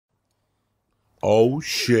Oh,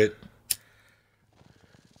 shit.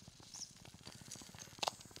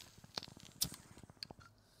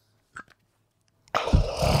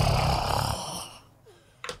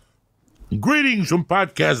 Greetings from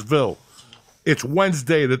Podcastville. It's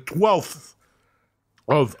Wednesday, the 12th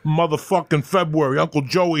of motherfucking February. Uncle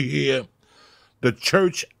Joey here. The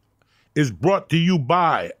church is brought to you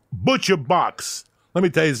by Butcher Box. Let me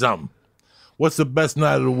tell you something. What's the best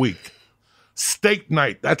night of the week? Steak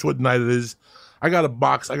night. That's what night it is. I got a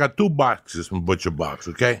box. I got 2 boxes from Butcher Box,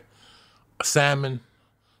 okay? Salmon,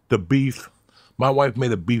 the beef. My wife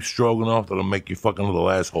made a beef stroganoff that'll make your fucking little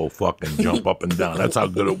asshole fucking jump up and down. That's how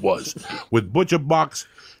good it was. With Butcher Box,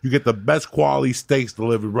 you get the best quality steaks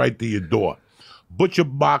delivered right to your door. Butcher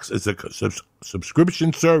Box is a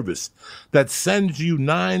subscription service that sends you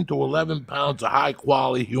 9 to 11 pounds of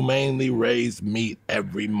high-quality, humanely raised meat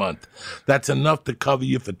every month. That's enough to cover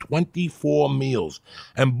you for 24 meals.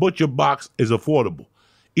 And Butcher Box is affordable.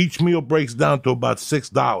 Each meal breaks down to about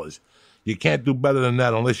 $6. You can't do better than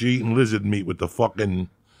that unless you're eating lizard meat with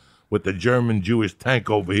the German Jewish tank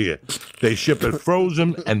over here. They ship it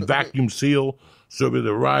frozen and vacuum seal so it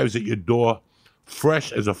arrives at your door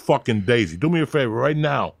fresh as a fucking daisy. Do me a favor right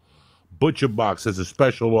now. Butcher Box has a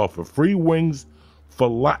special offer. Free wings for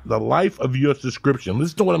the life of your subscription.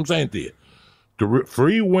 Listen to what I'm saying to you.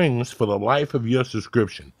 Free wings for the life of your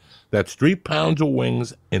subscription. That's 3 pounds of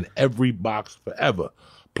wings in every box forever.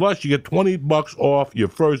 Plus, you get $20 off your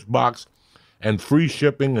first box and free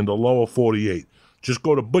shipping in the lower 48. Just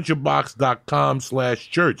go to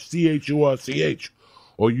butcherbox.com/church, CHURCH,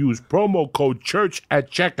 or use promo code CHURCH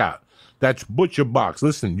at checkout. That's Butcher Box.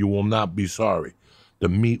 Listen, you will not be sorry. The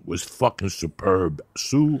meat was fucking superb.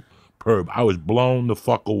 Superb. I was blown the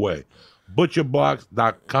fuck away.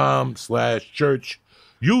 Butcherbox.com/church.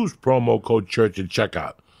 Use promo code CHURCH at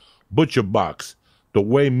checkout. Butcher Box. The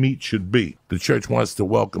way meat should be. The church wants to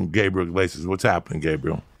welcome Gabriel Iglesias. What's happening,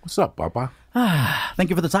 Gabriel? What's up, Papa? Thank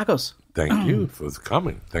you for the tacos. Thank you for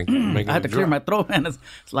coming. Thank you for making I had to clear my throat, man. It's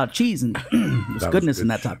a lot of cheese and there's goodness in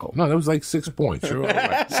that taco. No, that was like 6 points. You're all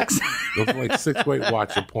right. Those were like 6 Weight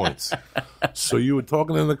Watcher points. So you were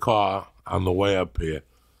talking in the car on the way up here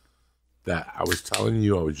that I was telling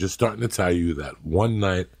you, I was just starting to tell you that one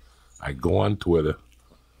night I go on Twitter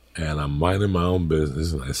and I'm minding my own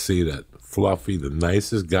business and I see that Fluffy, the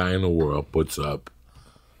nicest guy in the world, puts up,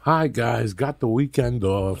 "Hi guys, got the weekend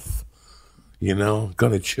off,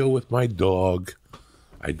 gonna chill with my dog.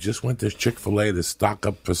 I just went to Chick-fil-A to stock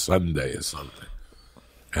up for Sunday or something."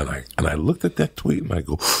 And I looked at that tweet and I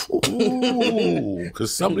go, ooh,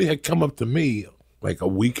 because somebody had come up to me like a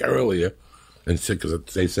week earlier and said, because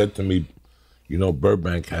they said to me,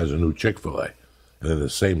 Burbank has a new Chick-fil-A. And in the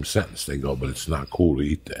same sentence they go, but it's not cool to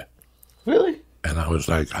eat there. Really? And I was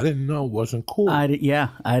like, I didn't know it wasn't cool. I did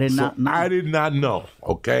not know. I did not know,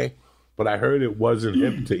 okay? But I heard it wasn't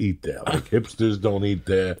hip to eat there. Like, hipsters don't eat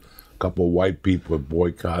there. A couple of white people have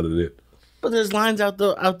boycotted it. But there's lines out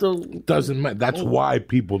the. Doesn't matter. That's why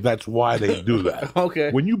they do that. Okay.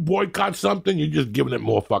 When you boycott something, you're just giving it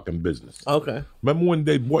more fucking business. Okay. Remember when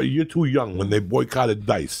you're too young, when they boycotted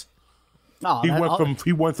Dice. Oh,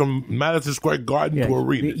 he went from Madison Square Garden to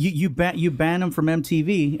Arena. You ban him from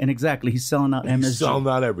MTV, and exactly, he's selling out MSG. He's selling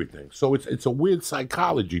out everything. So it's a weird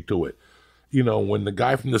psychology to it. When the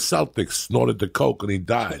guy from the Celtics snorted the coke and he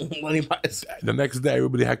died. Lenny Bias. The next day,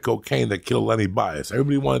 everybody had cocaine that killed Lenny Bias.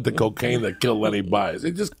 Everybody wanted the cocaine that killed Lenny Bias. They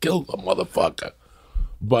just killed the motherfucker.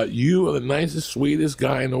 But you are the nicest, sweetest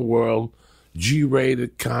guy in the world.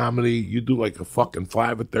 G-rated comedy. You do like a fucking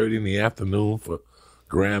 5:30 in the afternoon for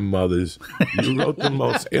grandmothers. You wrote the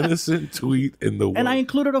most innocent tweet in the world, and I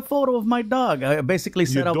included a photo of my dog. I basically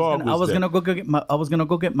said I was gonna go get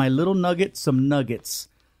my little nugget some nuggets,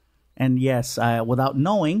 and yes, without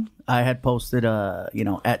knowing, I had posted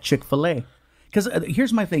at Chick-fil-A. Because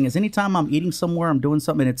here's my thing: is anytime I'm eating somewhere, I'm doing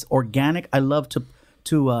something, and it's organic, I love to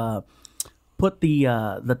put the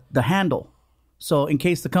handle. So in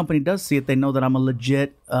case the company does see it, they know that I'm a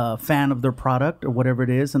legit fan of their product or whatever it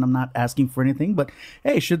is, and I'm not asking for anything. But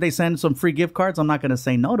hey, should they send some free gift cards? I'm not going to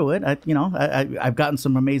say no to it. I've gotten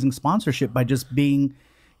some amazing sponsorship by just being,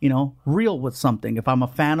 real with something. If I'm a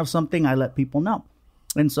fan of something, I let people know.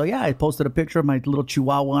 And so, yeah, I posted a picture of my little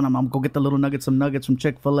chihuahua, and I'm going to go get the little nuggets, some nuggets from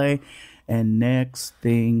Chick-fil-A. And next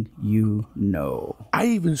thing you know, I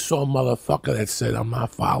even saw a motherfucker that said, "I'm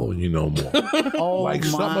not following you no more." Oh, like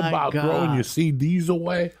something about God. throwing your CDs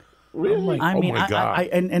away. Really? I'm like, my God.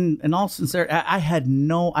 In all sincerity, I had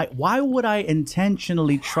why would I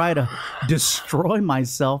intentionally try to destroy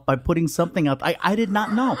myself by putting something out? I did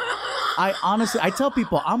not know. I tell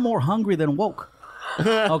people I'm more hungry than woke.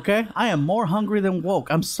 Okay? I am more hungry than woke.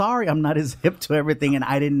 I'm sorry I'm not as hip to everything, and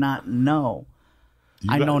I did not know.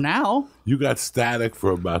 I know now. You got static for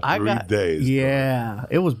about 3 days. Yeah, bro.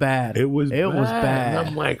 It was bad. It was bad. And And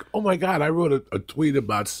I'm like, oh my God, I wrote a tweet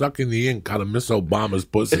about sucking the ink out of Miss Obama's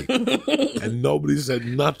pussy. And nobody said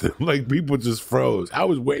nothing. Like, people just froze. I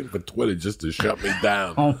was waiting for Twitter just to shut me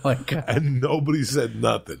down. Oh my God. And nobody said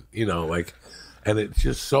nothing. And it's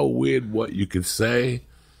just so weird what you can say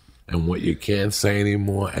and what you can't say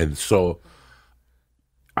anymore. And so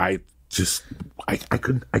I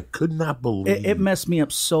could not believe it messed me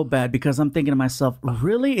up so bad because I'm thinking to myself,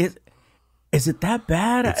 really, is it that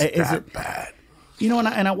bad? Is it bad?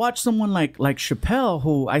 And I watch someone like Chappelle,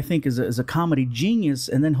 who I think is a comedy genius,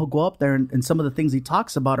 and then he'll go up there and some of the things he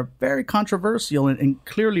talks about are very controversial and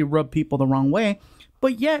clearly rub people the wrong way,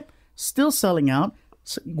 but yet still selling out.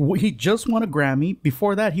 So he just won a Grammy.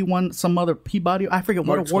 Before that, he won some other Peabody. I forget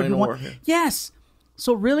what award he won. Yes.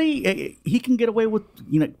 So really, he can get away with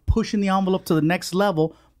pushing the envelope to the next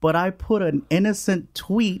level. But I put an innocent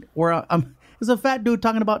tweet where there's a fat dude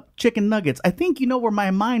talking about chicken nuggets. I think you know where my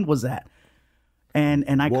mind was at, and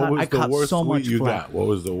I caught so much flack. What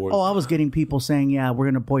was the worst? Oh, I was getting people saying, "Yeah, we're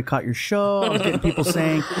gonna boycott your show." I was getting people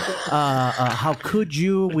saying, "How could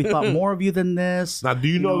you? We thought more of you than this." Now, do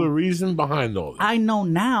you know the reason behind all this? I know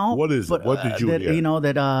now. What is it? What did you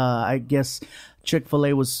hear? I guess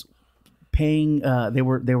Chick-fil-A was paying. They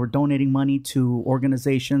were donating money to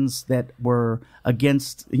organizations that were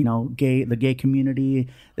against the gay community.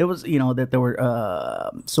 There was that they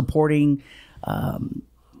were supporting.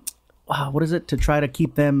 What is it, to try to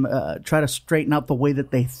keep them try to straighten out the way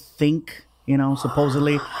that they think,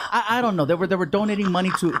 supposedly. I don't know. They were donating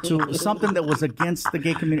money to something that was against the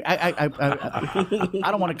gay community. I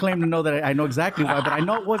don't want to claim to know that I know exactly why, but I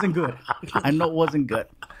know it wasn't good.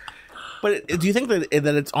 But do you think that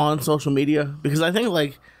it's on social media? Because I think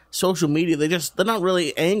like social media, they're not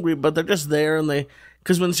really angry, but they're just there, and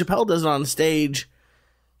because when Chappelle does it on stage,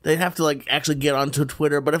 they have to like actually get onto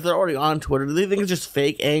Twitter. But if they're already on Twitter, do they think it's just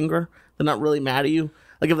fake anger? They're not really mad at you.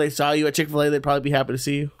 Like if they saw you at Chick-fil-A, they'd probably be happy to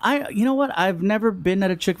see you. You know what? I've never been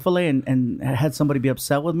at a Chick-fil-A and had somebody be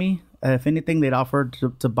upset with me. If anything, they'd offer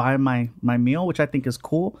to buy my meal, which I think is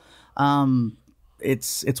cool.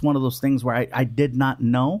 It's one of those things where I did not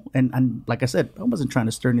know, and like I said, I wasn't trying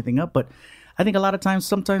to stir anything up, but I think a lot of times,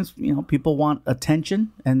 sometimes people want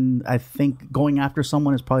attention, and I think going after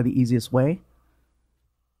someone is probably the easiest way.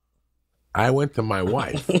 I went to my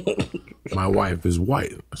wife. My wife is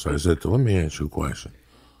white. So I said, let me ask you a question.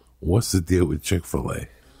 What's the deal with Chick-fil-A?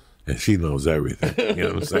 And she knows everything. You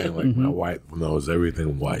know what I'm saying? Like, my wife knows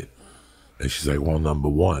everything white. And she's like, well, number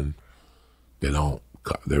one,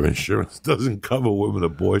 their insurance doesn't cover women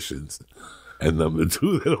abortions. And number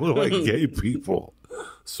two, they don't like gay people.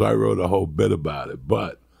 So I wrote a whole bit about it.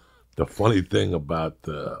 But the funny thing about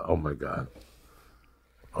oh my God.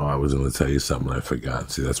 Oh, I was going to tell you something I forgot.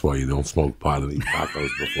 See, that's why you don't smoke pot and eat tacos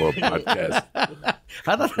before a podcast.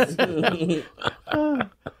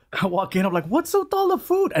 I walk in, I'm like, what's with all the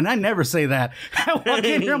food? And I never say that. I walk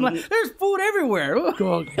in here, I'm like, there's food everywhere.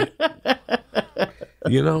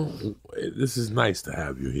 This is nice to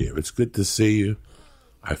have you here. It's good to see you.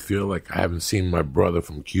 I feel like I haven't seen my brother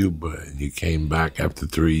from Cuba, and you came back after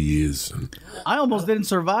 3 years. And I almost didn't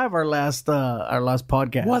survive our last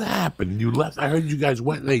podcast. What happened? You left. I heard you guys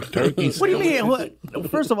went and ate turkey. What do you mean? What?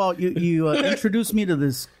 First of all, you introduced me to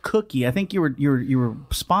this cookie. I think you were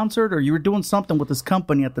sponsored, or you were doing something with this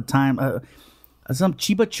company at the time. Some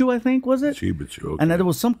Chiba Chew, I think, was it? Chiba Chew. Okay. And then there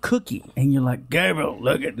was some cookie, and you're like, Gabriel,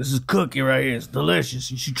 look at this is cookie right here. It's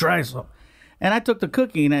delicious. You should try some. And I took the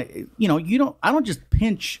cookie, and I don't just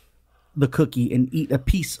pinch the cookie and eat a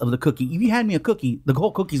piece of the cookie. If you had me a cookie, the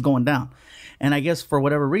whole cookie's going down. And I guess for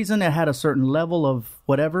whatever reason, it had a certain level of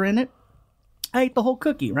whatever in it. I ate the whole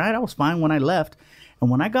cookie, right? I was fine when I left.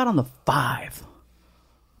 And when I got on the 5,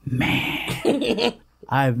 man,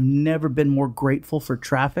 I've never been more grateful for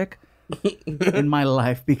traffic in my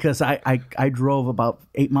life, because I drove about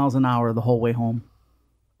 8 miles an hour the whole way home.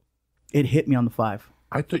 It hit me on the 5.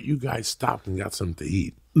 I thought you guys stopped and got something to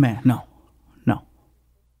eat. Man, no.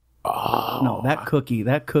 Oh. No, that cookie.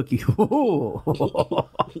 Ooh.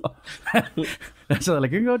 That's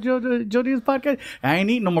like, here you go, Joe Diaz podcast. I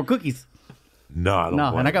ain't eating no more cookies. No, I don't.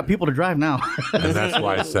 No, and I got people to drive now. And that's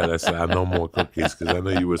why I said no more cookies, because I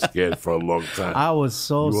know you were scared for a long time. I was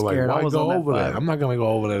so scared. Like, why I was go over there? I'm not going to go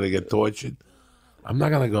over there to get tortured. I'm not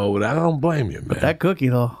going to go over there. I don't blame you, man. But that cookie,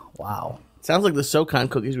 though, wow. Sounds like the SoCon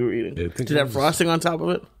cookies we were eating. Did it have frosting on top of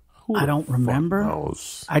it? I don't remember.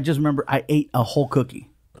 I just remember I ate a whole cookie.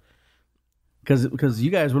 Because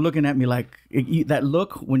you guys were looking at me like that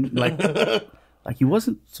look when like Like he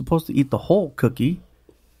wasn't supposed to eat the whole cookie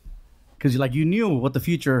because you knew what the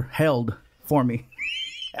future held for me.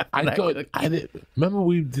 I didn't. Remember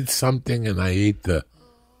we did something and I ate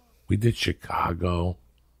we did Chicago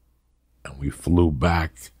and we flew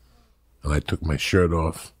back and I took my shirt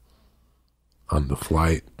off on the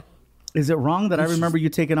flight. Is it wrong that I remember you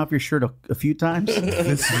taking off your shirt a few times?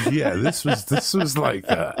 This was like,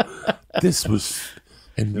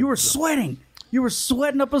 and you were sweating. You were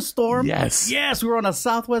sweating up a storm. Yes. Yes, we were on a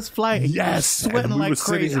Southwest flight. Yes. Sweating and we like were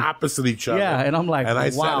crazy. sitting opposite each other. Yeah, and I'm like, and I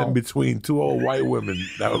wow. sat in between two old white women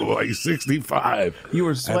that were like 65. You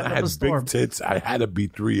were sweating and I up had a storm. big tits. I had to be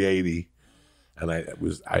 380.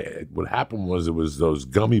 And what happened was it was those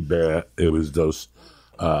gummy bear, it was those,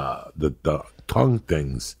 the tongue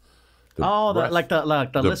things. The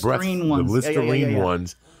Listerine ones. The Listerine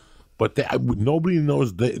ones. But nobody in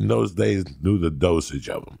those days knew the dosage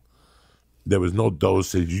of them. There was no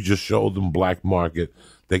dosage. You just showed them black market.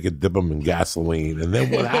 They could dip them in gasoline. And then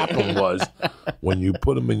what happened was when you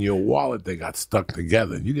put them in your wallet, they got stuck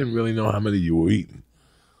together. You didn't really know how many you were eating.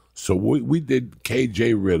 So we did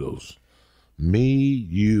KJ Riddles. Me,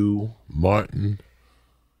 you, Martin,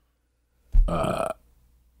 who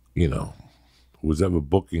was ever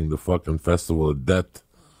booking the fucking Festival of Death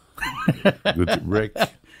with Rick.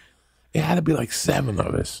 It had to be like 7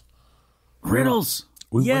 of us. Riddles.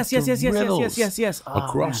 We yes. went to Riddles Oh,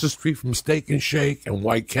 across the street from Steak and Shake and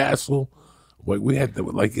White Castle. We had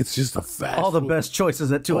it's just a fast. All the best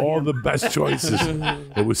choices at 2 a.m. All the best choices.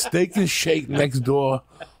 It was Steak and Shake next door,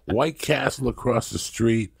 White Castle across the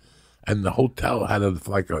street, and the hotel had a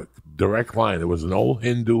direct line. There was an old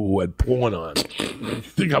Hindu who had porn on. I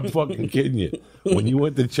think I'm fucking kidding you. When you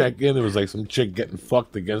went to check in, it was like some chick getting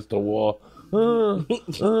fucked against the wall.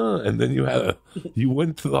 And then you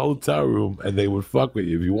went to the hotel room and they would fuck with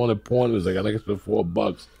you. If you wanted porn, it was like an extra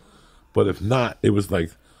 $4. But if not, it was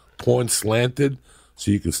like porn slanted,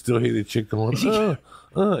 so you could still hear the chick going,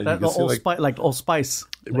 like Old Spice.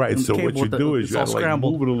 Right, so what you do is you have to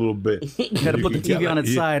move it a little bit. You had to put the TV on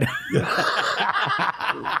its side.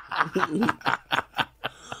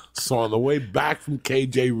 So on the way back from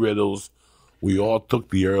KJ Riddles, we all took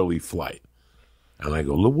the early flight. And I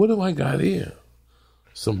go, look, what do I got here?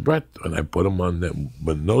 Some bread. And I put them on them.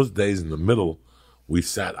 But in those days, in the middle, we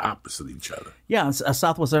sat opposite each other. Yeah,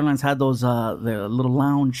 Southwest Airlines had those the little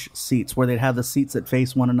lounge seats where they'd have the seats that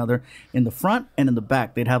face one another in the front and in the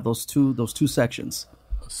back. They'd have those two sections.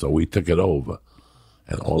 So we took it over.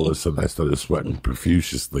 And all of a sudden, I started sweating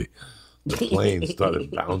profusely. The plane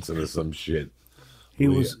started bouncing or some shit. He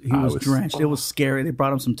was drenched. It was scary. They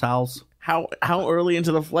brought him some towels. How early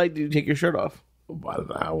into the flight did you take your shirt off? About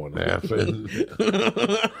an hour and a half in.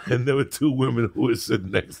 And there were 2 women who were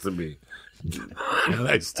sitting next to me. And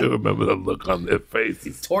I still remember the look on their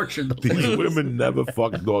faces. Tortured the These women never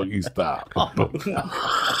fucked doggy style.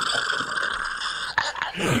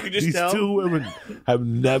 These tell? 2 women have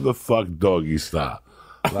never fucked doggy style.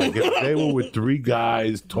 Like if they were with 3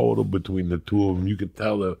 guys total between the 2 of them, you could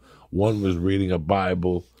tell that one was reading a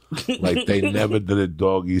Bible. Like they never did it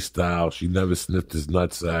doggy style. She never sniffed his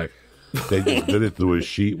nutsack. They just did it through a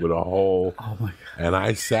sheet with a hole. Oh my God. And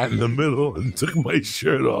I sat in the middle and took my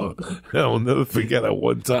shirt off. And I'll never forget at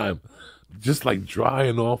one time, just like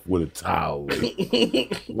drying off with a towel.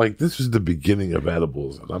 Like this was the beginning of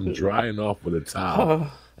edibles. And I'm drying off with a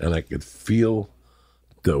towel. And I could feel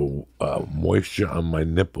the moisture on my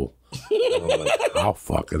nipple. And I'm like, how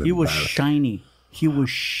fucking He was shiny. He was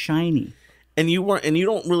shiny. And you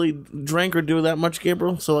don't really drink or do that much,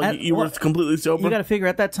 Gabriel? So you were completely sober? You got to figure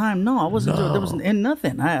at that time, no, I wasn't. There was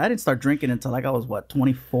nothing. I didn't start drinking until I was,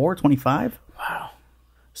 24, 25? Wow.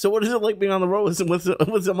 So what is it like being on the road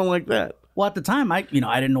with someone like that? Well, at the time, I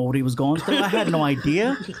didn't know what he was going through. I had no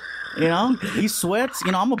idea. He sweats.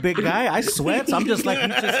 I'm a big guy. I sweat. I'm just like,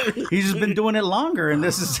 he's just been doing it longer. And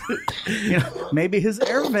this is, maybe his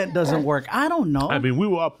air vent doesn't work. I don't know. I mean, we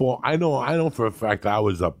were up I know for a fact I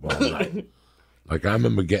was up all night. Like, I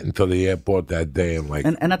remember getting to the airport that day and like...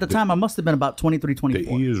 And at the time, I must have been about 23,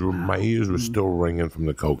 24. My ears were still ringing from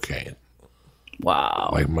the cocaine. Wow.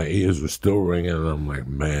 Like, my ears were still ringing, and I'm like,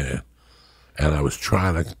 man. And I was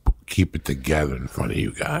trying to keep it together in front of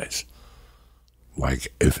you guys.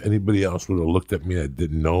 Like, if anybody else would have looked at me that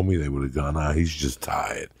didn't know me, they would have gone, he's just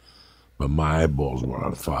tired. But my eyeballs were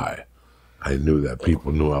on fire. I knew that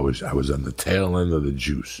people knew I was on the tail end of the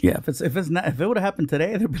juice. Yeah, if it would have happened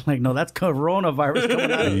today, they'd be like, no, that's coronavirus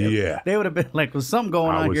coming out of you. Yeah. They would have been like, was something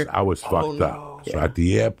going on here? I was fucked up. So at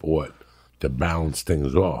the airport, to balance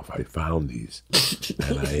things off, I found these.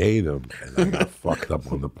 And I ate them. And I got fucked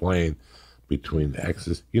up on the plane between the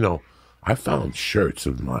exes. I found shirts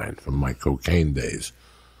of mine from my cocaine days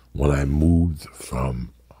when I moved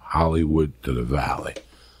from Hollywood to the Valley.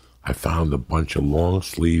 I found a bunch of long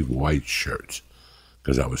sleeve white shirts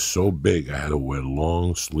because I was so big I had to wear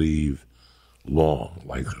long sleeve, so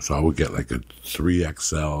I would get like a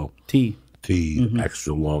 3XL T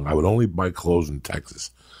extra long. I would only buy clothes in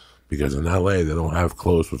Texas because in LA they don't have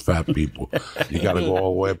clothes for fat people. You got to go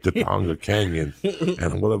all the way up to Tonga Canyon,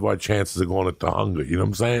 and what are our chances of going to Tonga? You know what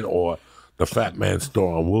I'm saying? Or the Fat Man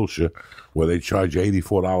store on Wilshire, where they charge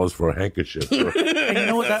 $84 for a handkerchief. And you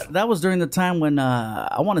know what? That was during the time when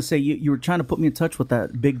I want to say you were trying to put me in touch with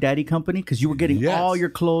that Big Daddy company because you were getting all your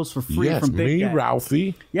clothes for free from Big Daddy.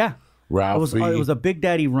 Ralphie. Yeah. Ralphie. It was a Big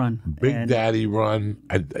Daddy run. Daddy run.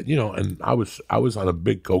 And I was on a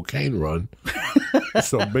big cocaine run.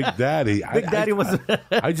 So Big Daddy.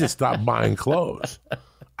 I just stopped buying clothes.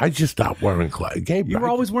 I just stopped wearing clothes. You were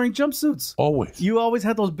always wearing jumpsuits. Always. You always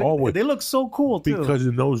had those big. Always. They look so cool too. Because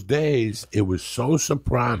in those days it was so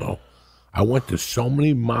soprano. I went to so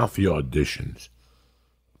many mafia auditions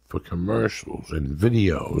for commercials and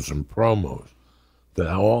videos and promos that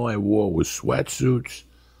all I wore was sweatsuits.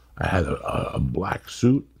 I had a black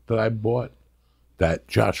suit that I bought that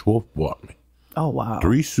Josh Wolf bought me. Oh, wow.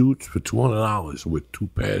 3 suits for $200 with 2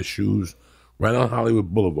 pairs of shoes right on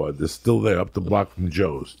Hollywood Boulevard. They're still there up the block from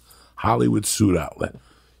Joe's. Hollywood Suit Outlet.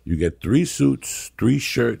 You get 3 suits, 3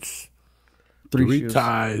 shirts, 3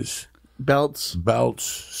 ties, belts,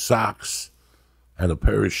 socks, and a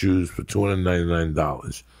pair of shoes for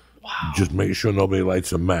 $299. Wow. Just make sure nobody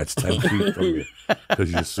lights a match 10 feet from you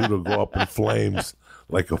because your suit will go up in flames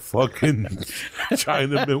like a fucking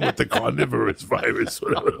Chinaman with the carnivorous virus.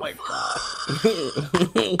 Oh, my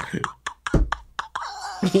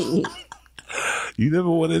God. You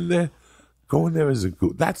never went in there? Go in there as a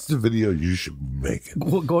group. That's the video you should be making.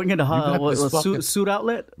 Going into suit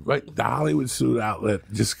outlet? Right, the Hollywood Suit Outlet.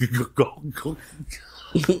 Just go to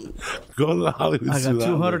the Hollywood Suit Outlet. I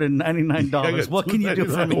got $299. What can you do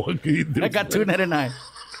for me? What can you do? I got $299.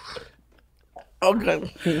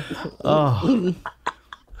 Okay. Oh.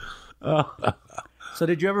 So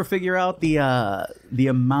did you ever figure out the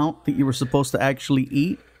amount that you were supposed to actually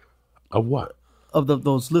eat? Of what? Of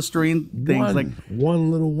those Listerine things?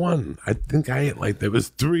 One little one. I think I ate there was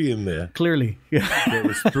 3 in there. Clearly. Yeah. There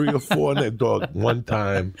was 3 or 4 in that dog one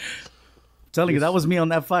time. I'm telling you, that was me on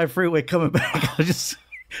that 5 freeway coming back. I was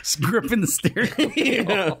just gripping the steering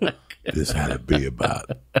wheel. This had to be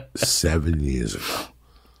about 7 years ago.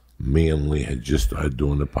 Me and Lee had just started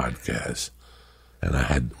doing the podcast. And I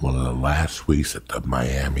had one of the last weeks at the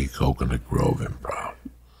Miami Coconut Grove Improv.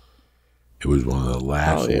 It was one of the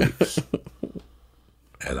last weeks.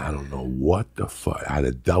 And I don't know what the fuck. I had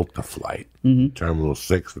a Delta flight, Terminal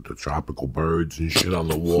 6 with the tropical birds and shit on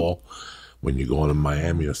the wall. When you go into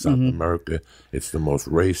Miami or South America, it's the most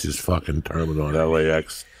racist fucking terminal in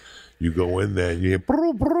LAX. You go in there and you hear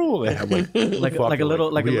brr, brr. They have like a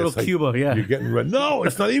little Cuba, yeah. You're getting ready. No,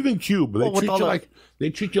 it's not even Cuba. They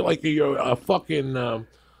treat you like you're a fucking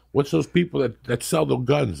what's those people that sell the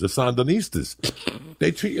guns, the Sandinistas.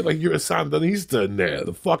 They treat you like you're a Sandinista in there.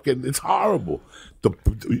 It's horrible.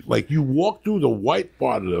 You walk through the white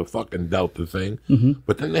part of the fucking Delta thing,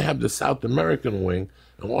 but then they have the South American wing,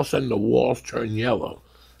 and all of a sudden the walls turn yellow,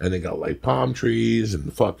 and they got like palm trees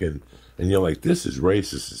and and you're like, this is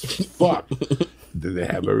racist as fuck. They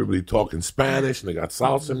have everybody talking Spanish, and they got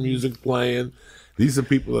salsa music playing. These are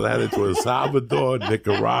people that had it to El Salvador,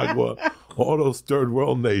 Nicaragua, all those third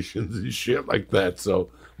world nations and shit like that. So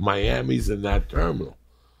Miami's in that terminal.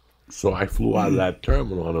 So I flew out of that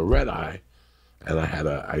terminal on a red eye, and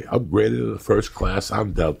I upgraded to the first class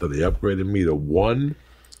on Delta. They upgraded me to 1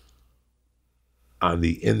 on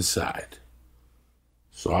the inside.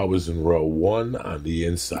 So I was in row 1 on the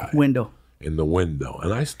inside. In the window.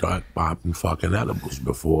 And I start popping fucking edibles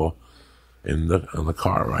before on the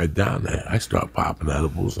car ride down there. I start popping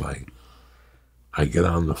edibles. I get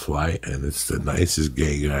on the flight, and it's the nicest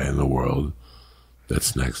gay guy in the world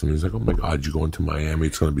that's next to me. He's like, oh my God, you're going to Miami.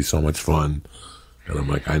 It's going to be so much fun. And I'm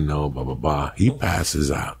like, I know, blah, blah, blah. He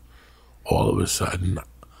passes out. All of a sudden,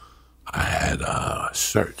 I had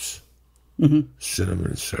certs.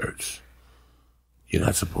 Cinnamon certs. You're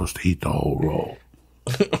not supposed to eat the whole roll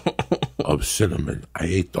of cinnamon. I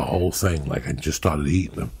ate the whole thing like I just started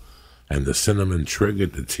eating them. And the cinnamon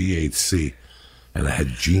triggered the THC. And I had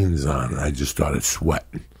jeans on, and I just started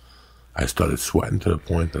sweating. I started sweating to the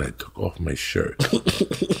point that I took off my shirt.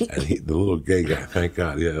 And the little gay guy, thank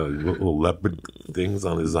God, he had little leopard things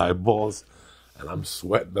on his eyeballs. And I'm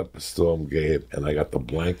sweating up a storm, Gabe. And I got the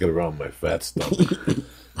blanket around my fat stomach.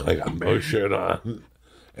 And I got no shirt on.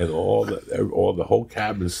 And all the whole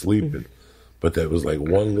cabin sleeping. but there was like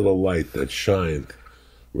one little light that shined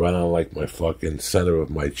right on like my fucking center of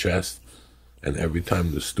my chest. And every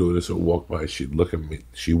time the stewardess would walk by, she'd look at me.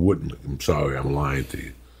 She wouldn't. I'm sorry, I'm lying to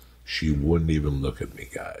you. She wouldn't even look at me,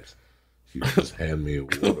 guys. She would just hand me a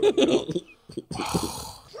water.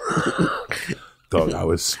 Dog, I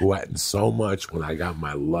was sweating so much when I got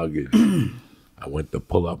my luggage. I went to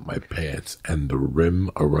pull up my pants, and the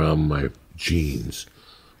rim around my jeans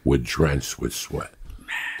were drenched with sweat.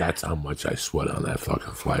 That's how much I sweat on that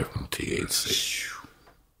fucking flight from THC.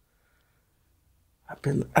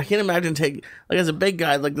 I can't imagine as a big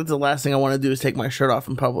guy, like that's the last thing I want to do is take my shirt off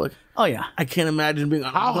in public. Oh yeah, I can't imagine being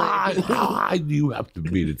how high do you have to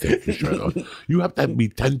be to take your shirt off? You have to be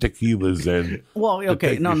 10 tequilas in. Well,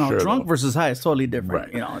 okay, no, drunk off. versus high is totally different.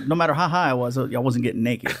 Right. You know, no matter how high I wasn't getting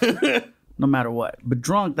naked. No matter what, but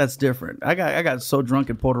drunk, that's different. I got so drunk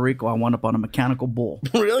in Puerto Rico, I wound up on a mechanical bull.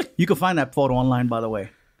 Really? You can find that photo online, by the way.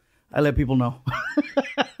 I let people know.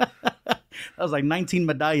 That was like 19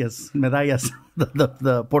 medallas,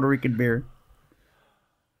 the Puerto Rican beer.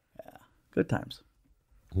 Yeah, good times.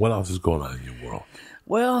 What else is going on in your world?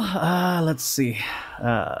 Well, let's see.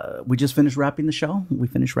 We just finished wrapping the show. We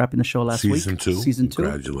finished wrapping the show last week. Season 2? Season 2.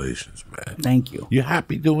 Congratulations, man. Thank you. You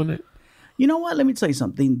happy doing it? You know what? Let me tell you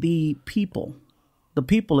something. The people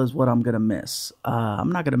is what I'm going to miss.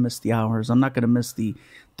 I'm not going to miss the hours. I'm not going to miss the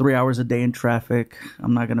 3 hours a day in traffic.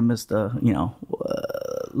 I'm not going to miss the,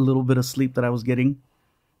 little bit of sleep that I was getting.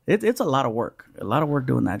 It's a lot of work. A lot of work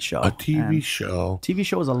doing that show. A TV show. TV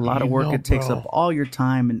show is a lot of work. It takes up all your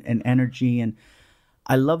time and energy. And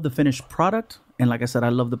I love the finished product. And like I said, I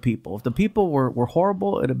love the people. If the people were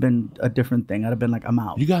horrible, it'd have been a different thing. I'd have been like, I'm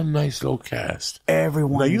out. You got a nice little cast.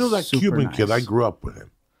 Everyone. Now, you know that Cuban nice. kid? I grew up with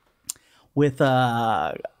him. With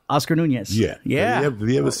Oscar Nunez. Yeah. Yeah. Did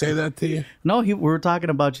he ever say that to you? No, we were talking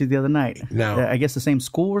about you the other night. Now, I guess the same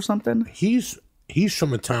school or something? He's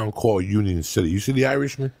from a town called Union City. You see the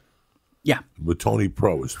Irishman? Yeah. Where Tony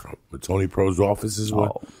Pro is from. Where Tony Pro's office is with.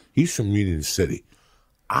 Oh. He's from Union City.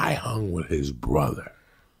 I hung with his brother.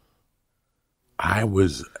 I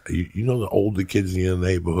was, you know the older kids in your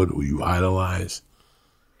neighborhood who you idolize?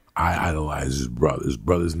 I idolized his brother. His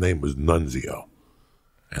brother's name was Nunzio.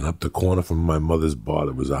 And up the corner from my mother's bar,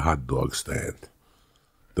 there was a hot dog stand.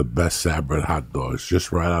 The best Sabret hot dogs,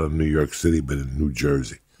 just right out of New York City, but in New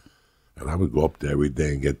Jersey. And I would go up there every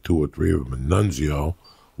day and get 2 or 3 of them. And Nunzio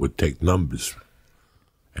would take numbers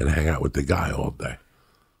and hang out with the guy all day.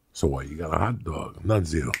 So what, you got a hot dog?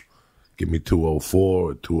 Nunzio. Give me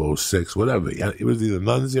 204 or 206, whatever. It was either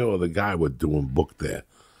Nunzio or the guy was doing book there.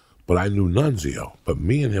 But I knew Nunzio. But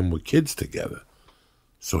me and him were kids together.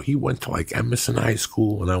 So he went to like Emerson High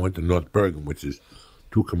School, and I went to North Bergen, which is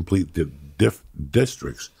 2 complete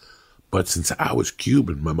districts. But since I was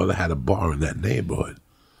Cuban, my mother had a bar in that neighborhood.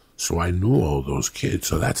 So I knew all those kids.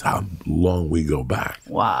 So that's how long we go back.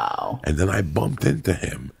 Wow. And then I bumped into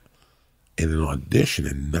him in an audition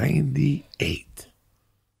in 98.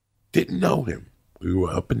 Didn't know him. We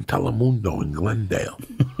were up in Telemundo in Glendale.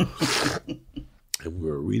 And we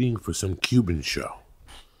were reading for some Cuban show.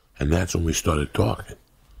 And that's when we started talking.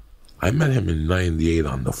 I met him in 98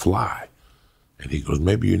 on The Fly. And he goes,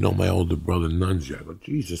 maybe you know my older brother Nunzio. I go,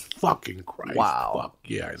 Jesus fucking Christ. Wow. Fuck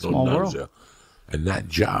yeah, I know Small Nunzio. world. And that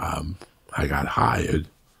job, I got hired.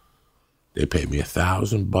 They paid me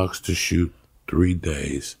 $1,000 to shoot 3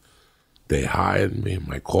 days. They hired me.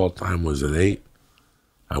 My call time was at 8.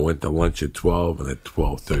 I went to lunch at 12, and at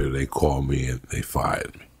 12:30 they called me and they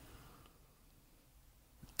fired me.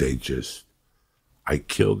 I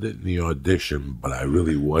killed it in the audition, but I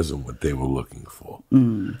really wasn't what they were looking for.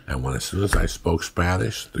 And as soon as I spoke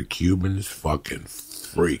Spanish, the Cubans fucking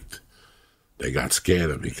freaked. They got scared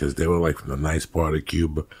of me because they were like from the nice part of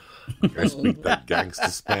Cuba. Like I speak that gangster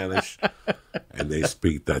Spanish, and they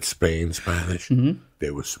speak that Spain Spanish. Mm-hmm.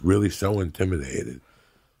 They were really so intimidated.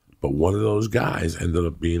 But one of those guys ended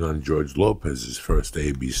up being on George Lopez's first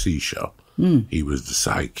ABC show. He was the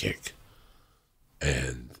sidekick.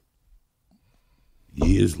 And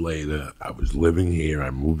years later, I was living here.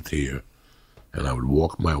 I moved here. And I would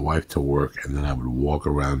walk my wife to work, and then I would walk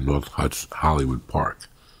around North Hollywood Park.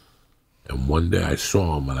 And one day I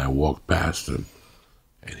saw him, and I walked past him.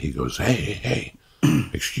 And he goes, hey,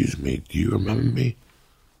 excuse me, do you remember me?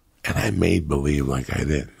 And I made believe like I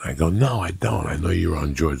didn't. I go, no, I don't. I know you're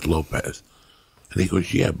on George Lopez. And he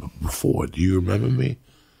goes, yeah, but before, do you remember me?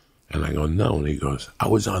 And I go, no. And he goes, I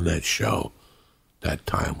was on that show that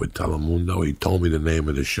time with Telemundo. He told me the name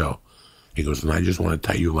of the show. He goes, and I just want to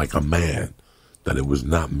tell you like a man that it was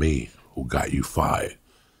not me who got you fired.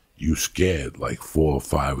 You scared like 4 or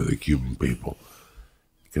 5 of the Cuban people.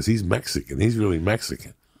 Because he's Mexican. He's really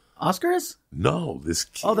Mexican. Oscars? No, this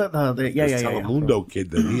kid. Oh, this Telemundo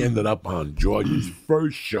kid that he ended up on George's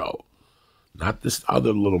first show. Not this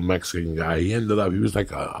other little Mexican guy. He was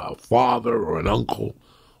like a father or an uncle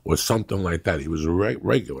or something like that. He was a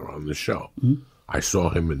regular on the show. Mm-hmm. I saw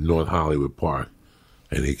him in North Hollywood Park,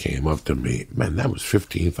 and he came up to me. Man, that was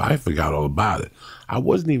 15. I forgot all about it. I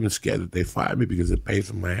wasn't even scared that they fired me because it paid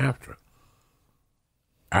for my AFTRA.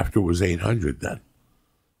 AFTRA was $800 then.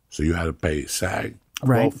 So you had to pay SAG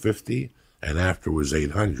 $12.50, and AFTRA was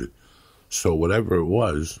 $800. So whatever it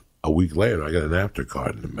was, a week later, I got an AFTRA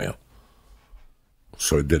card in the mail.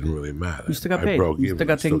 So it didn't really matter. You still got paid. You still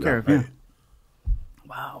got taken care of. Yeah.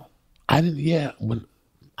 Wow. I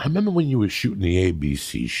remember when you were shooting the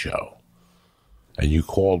ABC show, and you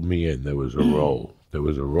called me in. There was a role. There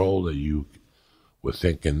was a role that you were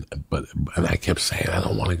thinking, and I kept saying I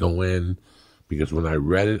don't want to go in because when I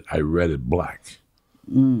read it black.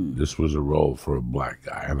 This was a role for a black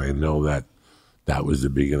guy, and I know that was the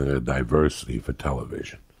beginning of diversity for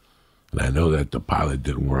television. And I know that the pilot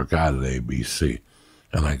didn't work out at ABC.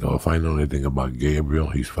 And I go, if I know anything about Gabriel,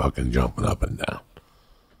 he's fucking jumping up and down.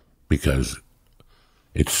 Because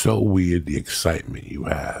it's so weird the excitement you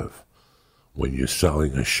have when you're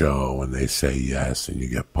selling a show and they say yes and you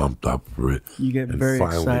get pumped up for it. You get and very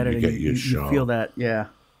excited you get your show. You feel that, yeah.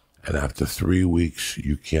 And after 3 weeks,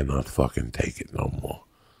 you cannot fucking take it no more.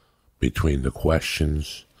 Between the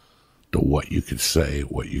questions, the what you could say,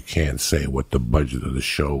 what you can't say, what the budget of the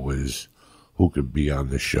show is, who could be on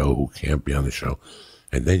the show, who can't be on the show.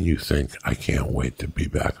 And then you think, I can't wait to be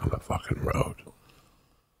back on the fucking road.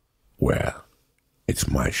 Where it's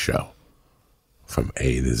my show from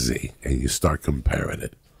A to Z. And you start comparing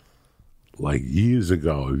it. Like years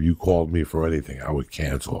ago, if you called me for anything, I would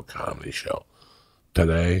cancel a comedy show.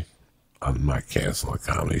 Today, I'm not canceling a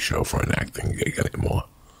comedy show for an acting gig anymore.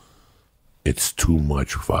 It's too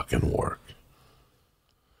much fucking work.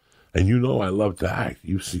 And you know I love to act.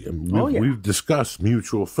 You see, we've discussed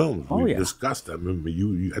mutual films. We've discussed them. I remember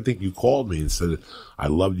I think you called me and said, I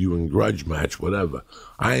loved you in Grudge Match, whatever.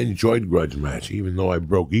 I enjoyed Grudge Match, even though I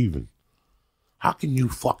broke even. How can you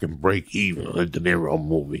fucking break even on a De Niro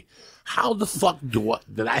movie? How the fuck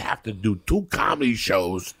did I have to do 2 comedy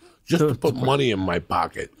shows just to put money in my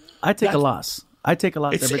pocket? I take a loss. I take a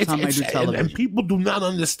loss every time I do television. And people do not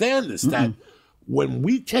understand this, that when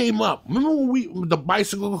we came up, remember when the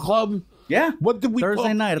Bicycle Club? Yeah. What did we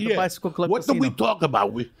Thursday night at the Bicycle Club What Casino. did we talk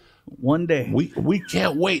about? One day. We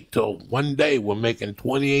can't wait till one day we're making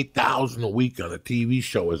 $28,000 a week on a TV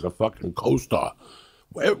show as a fucking co-star.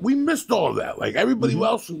 We missed all that. Like everybody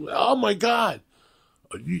else, oh my God.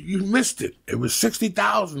 You missed it. It was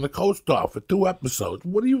 $60,000 a co-star for 2 episodes.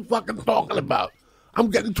 What are you fucking talking about? I'm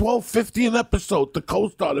getting $12.50 an episode to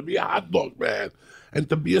co-star, to be a hot dog man and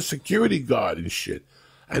to be a security guard and shit.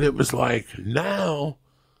 And it was like, now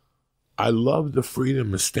I love the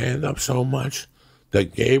freedom of stand-up so much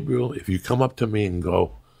that Gabriel, if you come up to me and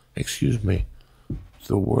go, excuse me,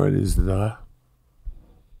 the word is the,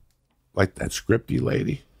 like that scripty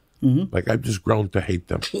lady, like I've just grown to hate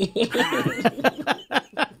them.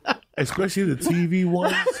 Especially the TV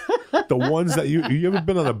ones. The ones that you ever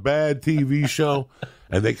been on a bad TV show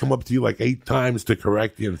and they come up to you like 8 times to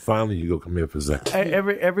correct you and finally you go, come here for a second.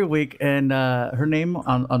 Every week, and her name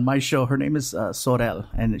on my show, her name is Sorel,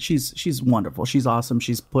 and she's wonderful. She's awesome.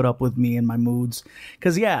 She's put up with me and my moods.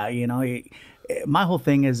 Because, my whole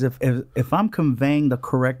thing is if I'm conveying the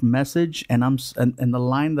correct message and and the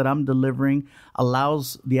line that I'm delivering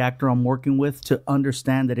allows the actor I'm working with to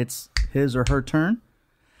understand that it's his or her turn,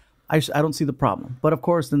 I don't see the problem. But of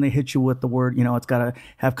course, then they hit you with the word, it's got to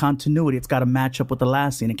have continuity. It's got to match up with the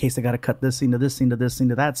last scene in case they got to cut this scene to this scene to this scene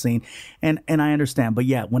to that scene. And I understand. But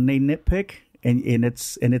yeah, when they nitpick and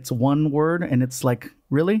it's one word and it's like,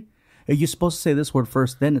 really? You're supposed to say this word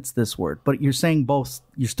first, then it's this word. But you're saying both.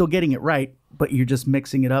 You're still getting it right, but you're just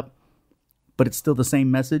mixing it up. But it's still the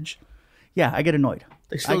same message. Yeah, I get annoyed.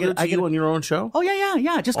 They still do it to you on your own show? Oh,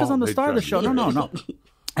 yeah. Just because I'm the star of the show. No.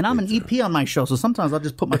 And I'm an EP on my show, so sometimes I'll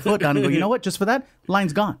just put my foot down and go, you know what? Just for that,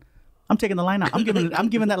 line's gone. I'm taking the line out. I'm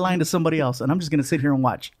giving that line to somebody else, and I'm just going to sit here and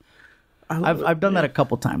watch. I've done that a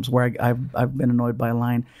couple times where I've been annoyed by a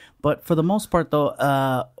line, but for the most part,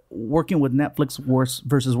 though, working with Netflix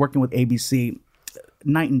versus working with ABC,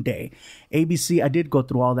 night and day. ABC, I did go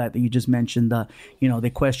through all that you just mentioned. They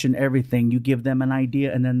question everything. You give them an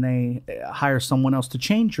idea, and then they hire someone else to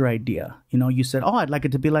change your idea. You said, "Oh, I'd like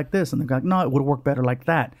it to be like this," and they're like, "No, it would work better like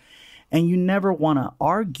that." And you never want to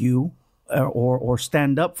argue or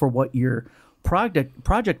stand up for what your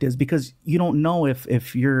project is, because you don't know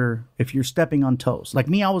if you're stepping on toes. Like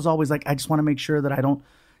me, I was always like, I just want to make sure that I don't,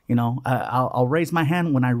 You know, I'll raise my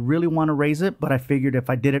hand when I really want to raise it, but I figured if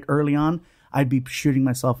I did it early on, I'd be shooting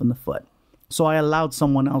myself in the foot. So I allowed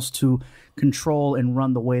someone else to control and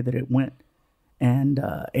run the way that it went. And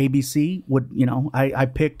ABC would, you know, I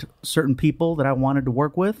picked certain people that I wanted to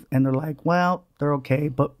work with, and they're like, well, they're okay,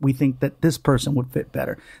 but we think that this person would fit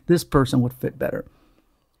better. This person would fit better.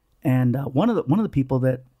 And one of the people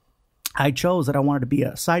that I chose that I wanted to be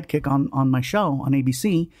a sidekick on my show on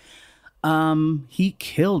ABC, he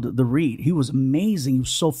killed the read. He was amazing. He was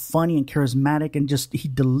so funny and charismatic, and just he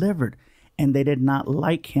delivered. And they did not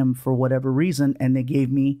like him for whatever reason, and they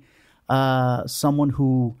gave me someone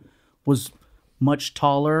who was much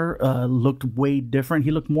taller, looked way different.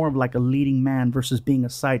 He looked more of like a leading man versus being a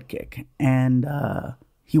sidekick, and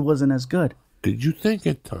he wasn't as good. Did you think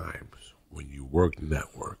at times when you worked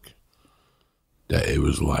network that it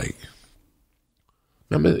was like?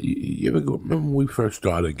 Remember when we first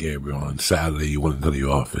started, Gabriel, on Saturday? You went into the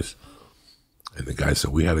office, and the guy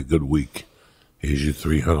said, "We had a good week. Here's your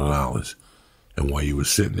 $300." And while you were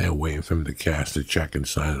sitting there waiting for him to cash the check and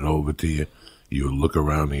sign it over to you, you would look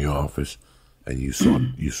around the office, and you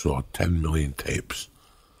saw 10 million tapes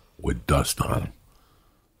with dust on them.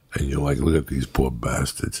 And you're like, look at these poor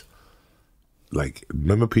bastards. Like,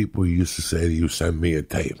 remember people used to say to you, send me a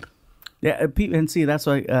tape? Yeah, and see, that's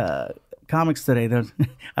why comics today, I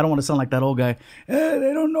don't want to sound like that old guy.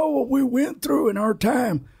 They don't know what we went through in our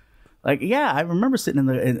time. Like, yeah, I remember sitting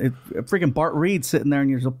in freaking Bart Reed sitting there, and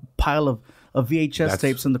there's a pile of VHS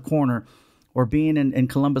tapes in the corner. Or being in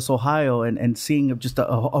Columbus, Ohio, and seeing just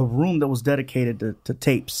a room that was dedicated to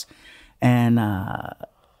tapes. And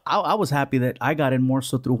I was happy that I got in more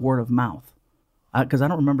so through word of mouth. Because I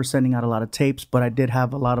don't remember sending out a lot of tapes, but I did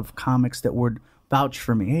have a lot of comics that would vouch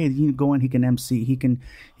for me. Hey, you go in, he can MC, he can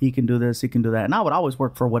do this, he can do that. And I would always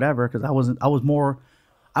work for whatever, because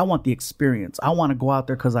I want the experience. I want to go out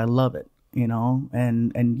there because I love it. You know,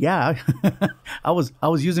 and yeah, I was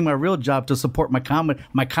using my real job to support my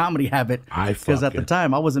comedy habit, because at the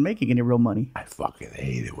time I wasn't making any real money. I fucking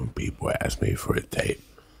hate it when people ask me for a tape,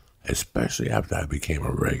 especially after I became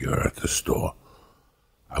a regular at the store.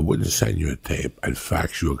 I wouldn't send you a tape. I'd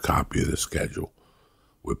fax you a copy of the schedule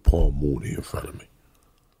with Paul Mooney in front of me,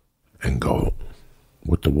 and go,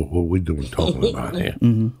 what we doing talking about here?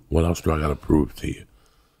 Mm-hmm. What else do I got to prove to you?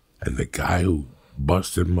 And the guy who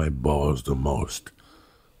busted my balls the most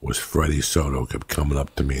was Freddie Soto. Kept coming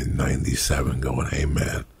up to me in '97 going, hey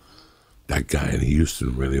man, that guy in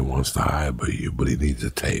Houston really wants to hire you, but he needs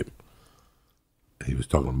a tape. And he was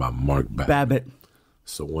talking about Mark Babbitt.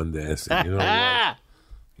 So one day I said, you know what?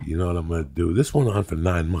 You know what I'm going to do? This went on for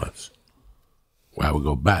 9 months. Well, I would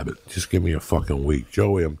go, Babbitt, just give me a fucking week.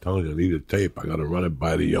 Joey, I'm telling you, I need a tape. I got to run it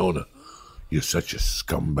by the owner. You're such a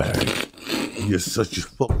scumbag. You're such a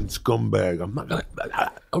fucking scumbag. I'm not going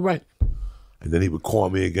to... All right. And then he would call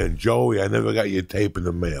me again. Joey, I never got your tape in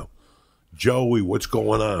the mail. Joey, what's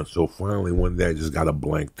going on? So finally one day I just got a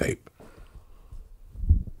blank tape.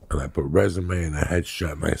 And I put resume and a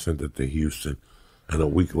headshot, and I sent it to Houston. And a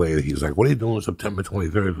week later, he's like, what are you doing September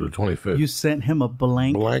 23rd to the 25th? You sent him a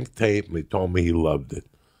blank tape, and he told me he loved it.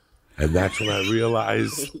 And that's when I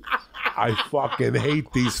realized I fucking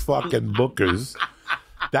hate these fucking bookers.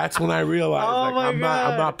 That's when I realized I'm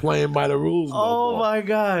not playing by the rules no more. My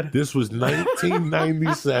God. This was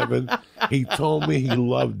 1997. He told me he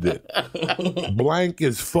loved it. Blank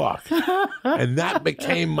as fuck. And that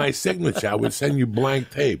became my signature. I would send you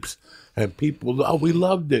blank tapes. And people, we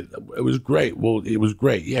loved it. It was great. Well, it was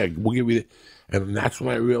great. Yeah, we'll give you it. And that's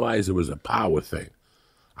when I realized it was a power thing.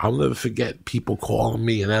 I'll never forget people calling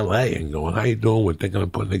me in L.A. and going, how you doing? We're thinking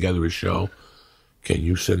of putting together a show. Can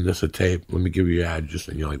you send us a tape? Let me give you your address.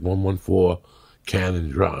 And you're like, 114 Cannon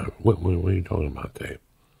Drive. What are you talking about, tape?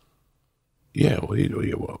 Yeah, what are you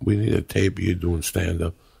doing? We need a tape. You're doing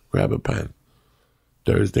stand-up. Grab a pen.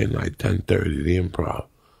 Thursday night, 10:30, the Improv.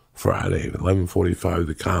 Friday, 11:45,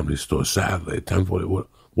 the Comedy Store. Saturday, 10:40.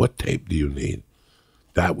 What tape do you need?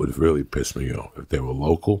 That would really piss me off. If they were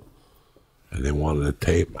local and they wanted a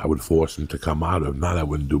tape, I would force them to come out. If not, I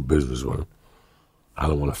wouldn't do business with them. I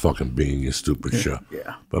don't want to fucking be in your stupid show.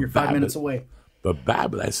 Yeah, but you're 5 minutes away. But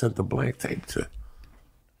Babbitt, I sent the blank tape to.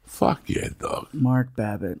 Fuck yeah, dog. Mark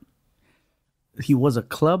Babbitt. He was a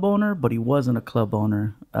club owner, but he wasn't a club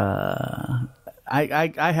owner.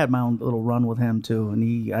 I had my own little run with him too, and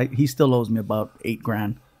he still owes me about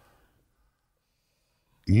 $8,000.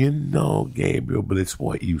 You know, Gabriel, but it's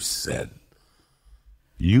what you said.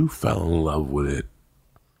 You fell in love with it,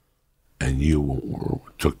 and you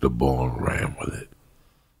took the ball and ran with it.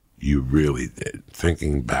 You really did.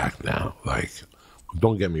 Thinking back now, like,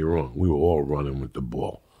 don't get me wrong, we were all running with the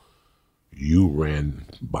ball. you ran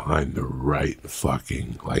behind the right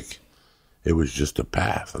fucking, like, it was just a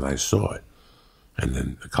path, and I saw it. And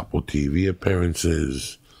then a couple TV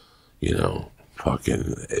appearances, you know,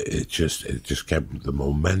 fucking, it just kept the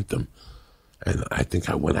momentum. And I think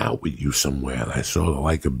I went out with you somewhere, and I saw the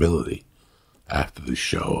likability after the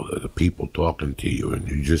show, the people talking to you, and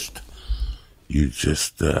you just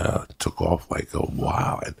took off like a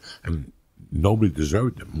wow. And nobody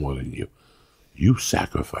deserved it more than you. You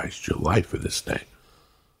sacrificed your life for this thing.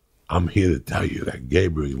 I'm here to tell you that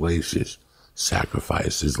Gabriel Iglesias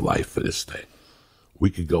sacrificed his life for this thing. We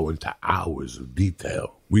could go into hours of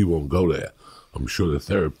detail. We won't go there. I'm sure the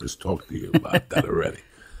therapist talked to you about that already.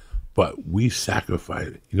 But we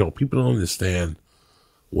sacrificed. You know, people don't understand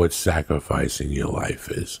what sacrificing your life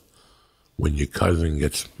is. When your cousin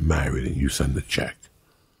gets married and you send a check,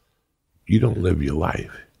 you don't live your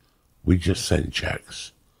life. We just send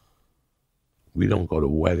checks. We don't go to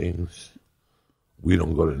weddings. We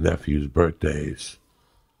don't go to nephews' birthdays.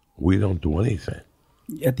 We don't do anything.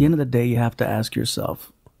 At the end of the day, you have to ask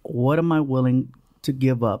yourself, what am I willing to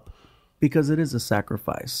give up? Because it is a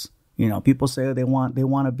sacrifice. You know, people say they want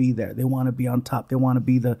to be there. They want to be on top. They want to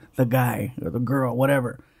be the guy or the girl,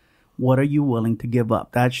 whatever. What are you willing to give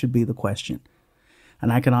up? That should be the question.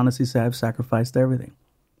 And I can honestly say I've sacrificed everything.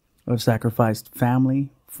 I've sacrificed family,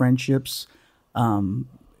 friendships,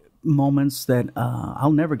 moments that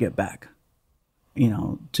I'll never get back, you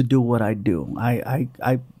know, to do what I do.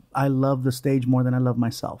 I love the stage more than I love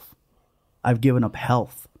myself. I've given up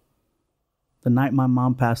health. The night my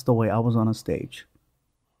mom passed away, I was on a stage.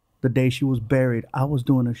 The day she was buried, I was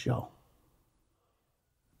doing a show.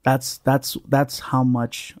 That's how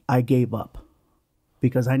much I gave up,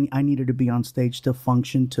 because I needed to be on stage to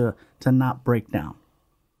function, to not break down.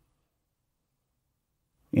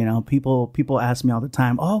 You know, people ask me all the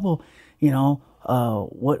time, oh, well, you know,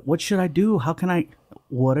 what should I do? How can I?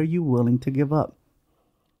 What are you willing to give up?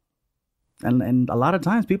 And a lot of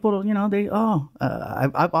times people, you know,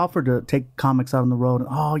 I've offered to take comics out on the road.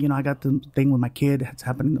 Oh, you know, I got the thing with my kid. It's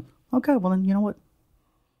happening. Okay, well then, you know what?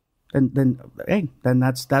 Then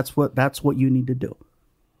that's what you need to do.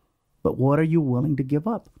 But what are you willing to give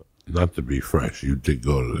up? Not to be fresh, you did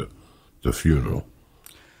go to the funeral.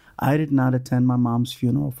 I did not attend my mom's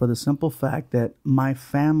funeral for the simple fact that my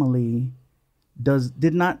family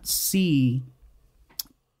did not see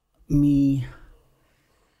me.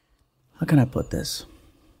 How can I put this?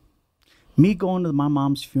 Me going to my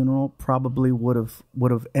mom's funeral probably would have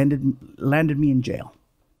landed me in jail,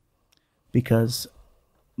 because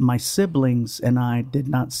my siblings and I did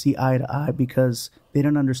not see eye to eye, because they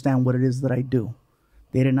didn't understand what it is that I do.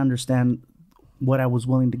 They didn't understand what I was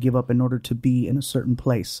willing to give up in order to be in a certain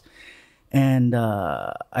place. And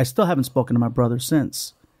I still haven't spoken to my brother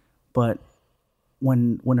since. But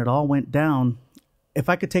when it all went down, if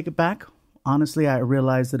I could take it back, honestly, I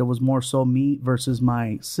realized that it was more so me versus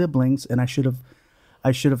my siblings, and I should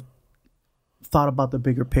have thought about the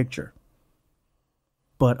bigger picture.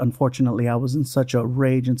 But unfortunately, I was in such a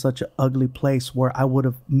rage and such an ugly place where I would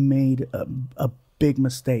have made a big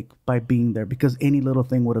mistake by being there, because any little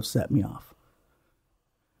thing would have set me off.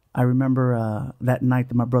 I remember that night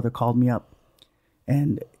that my brother called me up,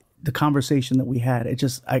 and the conversation that we had,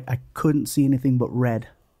 I couldn't see anything but red.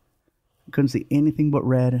 I couldn't see anything but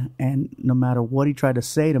red, and no matter what he tried to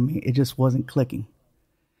say to me, it just wasn't clicking.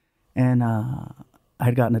 And I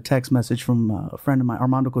had gotten a text message from a friend of mine,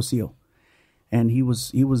 Armando Cosillo, and he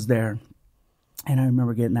was there. And I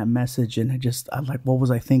remember getting that message, and I'm like, what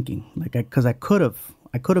was I thinking? Like, because I could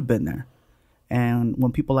have been there. And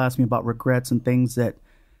when people ask me about regrets and things that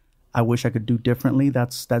I wish I could do differently,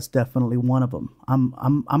 that's definitely one of them.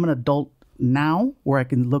 I'm an adult now where I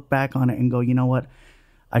can look back on it and go, you know what?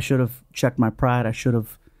 I should have checked my pride. I should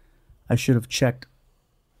have checked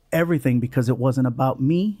everything, because it wasn't about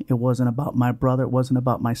me. It wasn't about my brother. It wasn't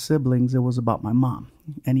about my siblings. It was about my mom.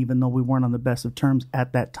 And even though we weren't on the best of terms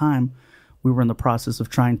at that time, we were in the process of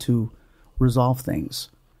trying to resolve things.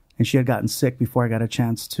 And she had gotten sick before I got a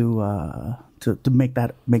chance to make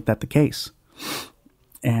that the case.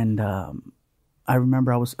 And I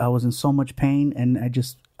remember I was in so much pain, and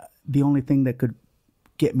the only thing that could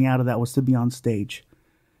get me out of that was to be on stage.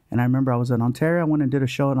 And I remember I was in Ontario. I went and did a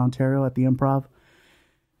show in Ontario at the Improv.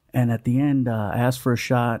 And at the end, I asked for a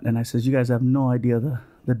shot, and I said, you guys have no idea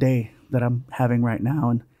the day that I'm having right now.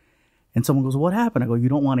 And someone goes, what happened? I go, you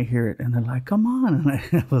don't want to hear it. And they're like, come on.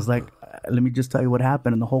 And I was like, let me just tell you what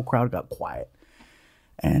happened. And the whole crowd got quiet.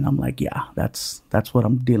 And I'm like, yeah, that's what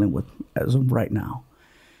I'm dealing with as of right now.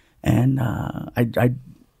 And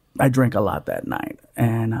I drank a lot that night.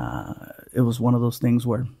 And it was one of those things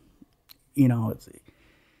where, you know,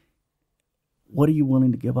 what are you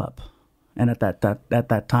willing to give up? And at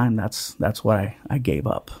that time, that's what I gave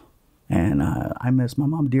up. And I miss my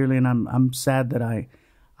mom dearly, and I'm sad that I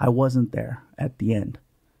wasn't there at the end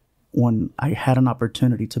when I had an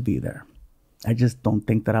opportunity to be there. I just don't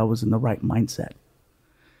think that I was in the right mindset.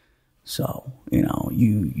 So, you know,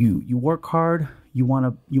 you work hard, you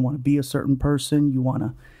want to be a certain person, you want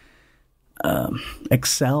to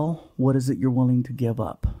excel. What is it you're willing to give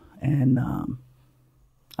up? And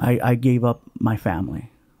I gave up my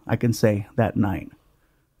family, I can say, that night.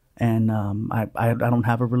 And I don't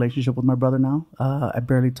have a relationship with my brother now. I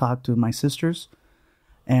barely talk to my sisters.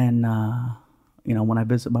 And you know, when I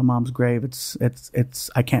visit my mom's grave, it's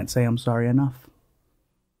I can't say I'm sorry enough.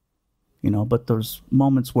 You know, but there's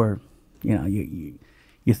moments where, you know,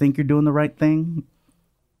 you think you're doing the right thing,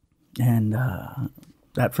 and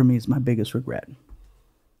that for me is my biggest regret,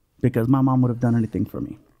 because my mom would have done anything for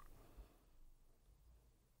me.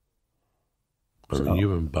 I mean,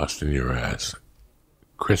 you've been busting your ass.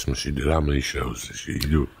 Christmas, you did how many shows this year? You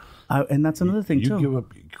do. And that's another thing, too. You give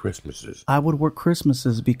up Christmases. I would work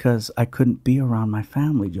Christmases because I couldn't be around my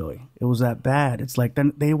family, Joey. It was that bad. It's like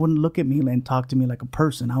they wouldn't look at me and talk to me like a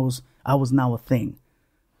person. I was now a thing.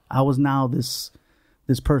 I was now this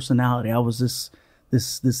personality. I was this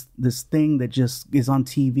thing that just is on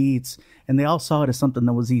TV. And they all saw it as something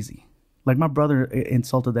that was easy. Like, my brother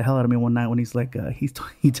insulted the hell out of me one night when he's like,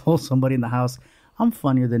 he told somebody in the house, "I'm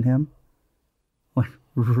funnier than him." Like,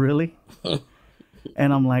 really?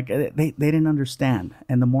 And I'm like, they didn't understand.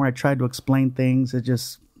 And the more I tried to explain things, it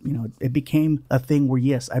just, you know, it became a thing where,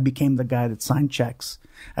 yes, I became the guy that signed checks.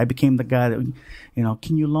 I became the guy that, you know,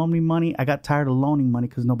 can you loan me money? I got tired of loaning money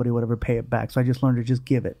because nobody would ever pay it back. So I just learned to just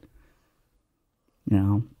give it. You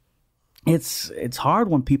know, it's hard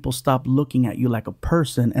when people stop looking at you like a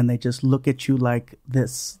person and they just look at you like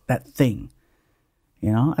that thing.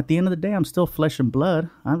 You know, at the end of the day, I'm still flesh and blood.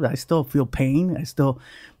 I still feel pain. I still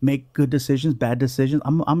make good decisions, bad decisions.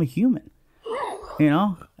 I'm a human. You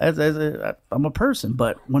know, I'm a person.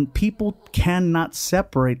 But when people cannot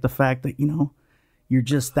separate the fact that, you know, you're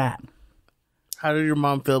just that. How did your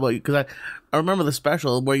mom feel about you? Because I remember the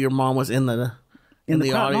special where your mom was in the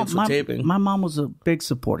audience for taping. My mom was a big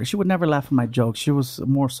supporter. She would never laugh at my jokes. She was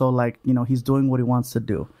more so like, you know, he's doing what he wants to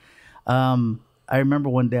do. I remember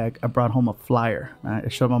one day I brought home a flyer. I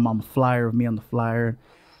showed my mom a flyer of me on the flyer.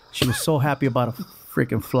 She was so happy about a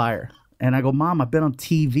freaking flyer. And I go, "Mom, I've been on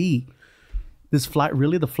TV. This flyer,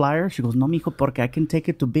 really the flyer?" She goes, "No, mijo, porque I can take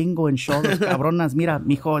it to bingo and show those cabronas. Mira,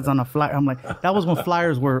 mijo, it's on a flyer." I'm like, that was when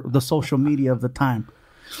flyers were the social media of the time.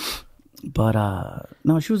 But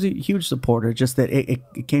no, she was a huge supporter. Just that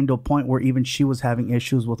it came to a point where even she was having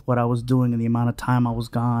issues with what I was doing and the amount of time I was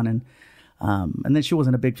gone. And then she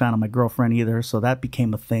wasn't a big fan of my girlfriend either, so that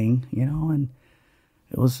became a thing, you know. And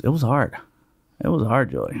it was hard. It was hard,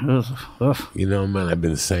 Joey. It was, ugh. You know, man, I've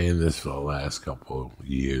been saying this for the last couple of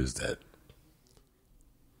years that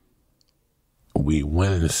we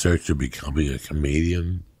went in search of becoming a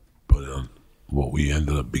comedian, but what we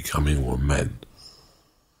ended up becoming were men.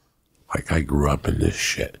 Like, I grew up in this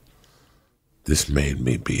shit. This made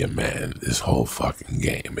me be a man. This whole fucking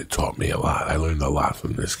game, it taught me a lot. I learned a lot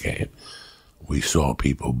from this game. We saw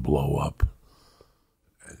people blow up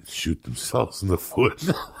and shoot themselves in the foot.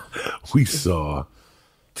 We saw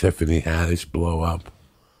Tiffany Haddish blow up.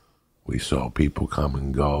 We saw people come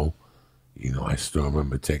and go. You know, I still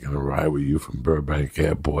remember taking a ride with you from Burbank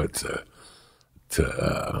Airport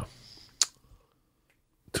to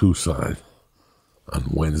Tucson on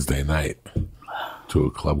Wednesday night to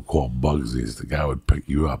a club called Bugsy's. The guy would pick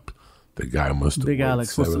you up. The guy must have Big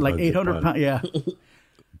Alex was like 800 pounds. Yeah.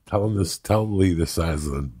 Tell Lee the size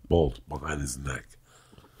of the bolt behind his neck.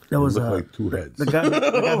 That was like two heads. The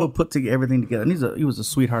guy who put everything together. And he was a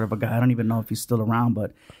sweetheart of a guy. I don't even know if he's still around,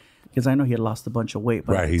 but because I know he had lost a bunch of weight.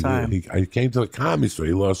 But right, at the time, he came to the comedy store.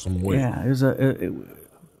 He lost some weight. Yeah, it was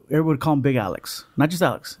everyone would call him Big Alex, not just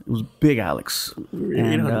Alex. It was Big Alex.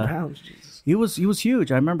 800 pounds. Jesus. He was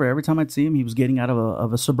huge. I remember every time I'd see him, he was getting out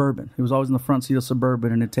of a Suburban. He was always in the front seat of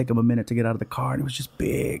Suburban, and it'd take him a minute to get out of the car. And he was just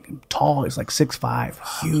big and tall. He was like 6'5",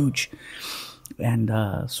 huge, and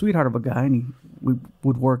sweetheart of a guy. And we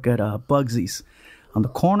would work at Bugsy's on the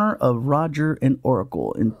corner of Roger and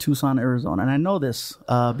Oracle in Tucson, Arizona. And I know this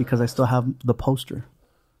because I still have the poster.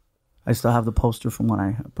 I still have the poster from when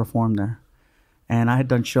I performed there. And I had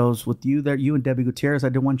done shows with you there, you and Debbie Gutierrez. I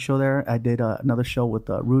did one show there. I did another show with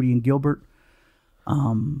Rudy and Gilbert.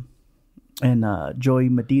 And Joey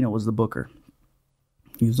Medina was the booker.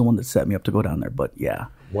 He was the one that set me up to go down there. But yeah,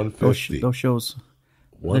 150. Those shows.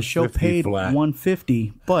 The show paid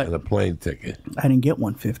 $150, but and a plane ticket. I didn't get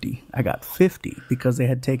 $150. I got $50 because they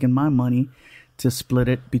had taken my money to split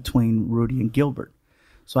it between Rudy and Gilbert.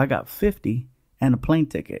 So I got $50 and a plane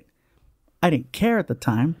ticket. I didn't care at the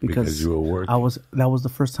time because you were working. That was the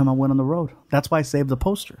first time I went on the road. That's why I saved the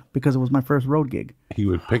poster, because it was my first road gig. He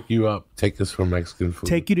would pick you up, take us for Mexican food.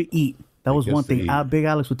 Take you to eat. That was one thing. Big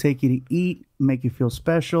Alex would take you to eat, make you feel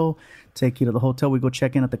special, take you to the hotel. We go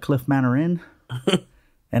check in at the Cliff Manor Inn.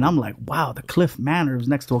 And I'm like, wow, the Cliff Manor is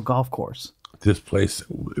next to a golf course. This place,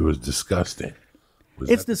 it was disgusting.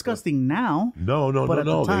 It's disgusting now. No.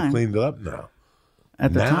 They cleaned it up now.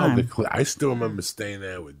 At the time. I still remember staying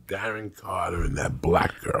there with Darren Carter and that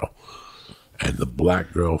black girl. And the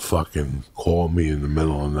black girl fucking called me in the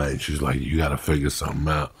middle of the night. She's like, you got to figure something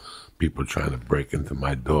out. People trying to break into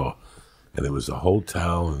my door. And there was a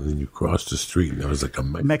hotel, and then you crossed the street, and there was like a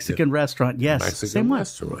Mexican restaurant. Yes, Mexican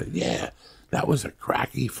restaurant. Yeah. That was a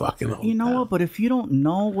cracky fucking hotel. You know what? But if you don't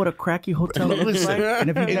know what a cracky hotel is like, and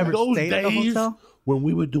if you've never stayed at a hotel. When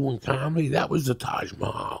we were doing comedy, that was the Taj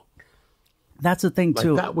Mahal. That's the thing,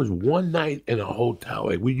 too. That was one night in a hotel.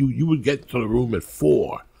 Like you would get to the room at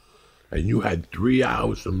 4, and you had 3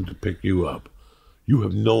 hours for them to pick you up. You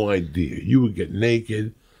have no idea. You would get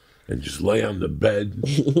naked and just lay on the bed.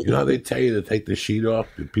 You know how they tell you to take the sheet off?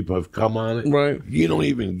 People have come on it? Right. You don't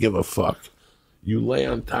even give a fuck. You lay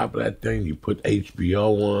on top of that thing. You put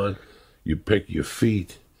HBO on. You pick your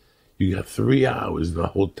feet. You got 3 hours in the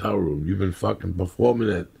hotel room. You've been fucking performing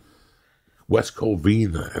at West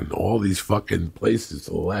Covina and all these fucking places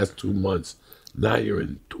for the last 2 months. Now you're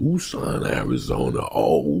in Tucson, Arizona.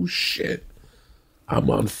 Oh, shit. I'm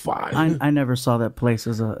on fire. I never saw that place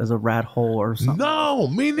as a rat hole or something. No,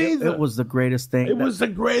 me neither. It was the greatest thing. It was the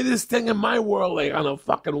greatest thing in my world, like on a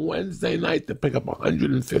fucking Wednesday night to pick up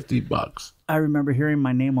 $150. I remember hearing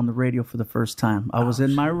my name on the radio for the first time. I was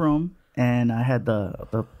in my room, and I had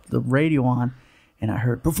the radio on, and I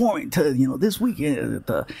heard performing to this weekend at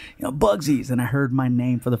the Bugsy's, and I heard my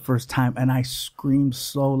name for the first time, and I screamed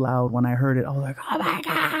so loud when I heard it. I was like, oh my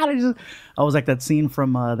god! I was like that scene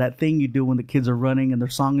from that thing you do when the kids are running and their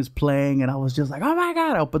song is playing, and I was just like, oh my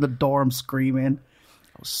god! I opened the door, I'm screaming.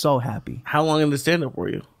 I was so happy. How long in the stand-up were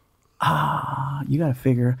you? You got to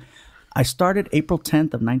figure. I started April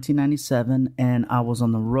 10th of 1997, and I was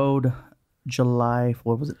on the road July,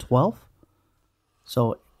 12th?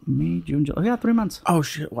 So May, June, July. Yeah, 3 months. Oh,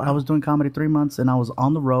 shit. Wow. I was doing comedy 3 months, and I was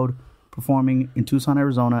on the road performing in Tucson,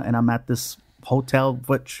 Arizona, and I'm at this hotel,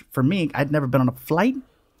 which for me, I'd never been on a flight.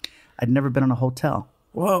 I'd never been on a hotel.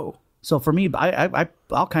 Whoa. So for me, I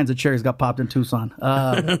all kinds of cherries got popped in Tucson.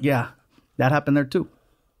 Yeah, that happened there too.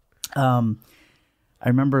 I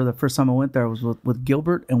remember the first time I went there, I was with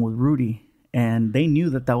Gilbert and with Rudy, and they knew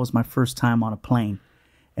that was my first time on a plane.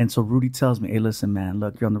 And so Rudy tells me, hey, listen, man,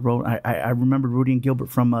 look, you're on the road. I remember Rudy and Gilbert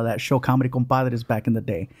from that show, Comedy Compadres, back in the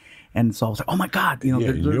day. And so I was like, oh, my God. In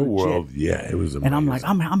your world, it was amazing. And I'm like,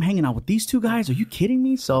 I'm hanging out with these two guys. Are you kidding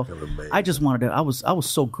me? So I just wanted to, I was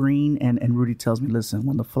so green. And Rudy tells me, listen,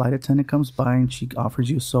 when the flight attendant comes by and she offers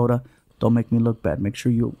you a soda, don't make me look bad. Make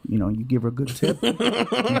sure you give her a good tip.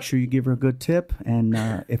 Make sure you give her a good tip.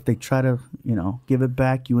 And if they try to, give it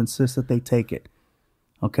back, you insist that they take it.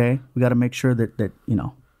 Okay? We got to make sure that we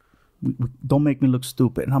don't make me look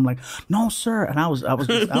stupid. And I'm like, no, sir. And I was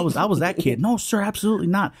that kid. No, sir, absolutely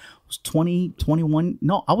not. I was 20, 21.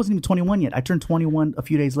 No, I wasn't even 21 yet. I turned 21 a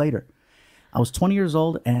few days later. I was 20 years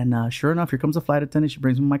old, and sure enough, here comes the flight attendant. She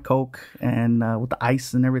brings me my Coke and with the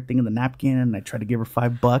ice and everything in the napkin, and I try to give her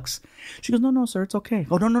 $5. She goes, no, sir, it's okay.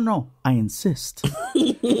 Oh, no. I insist.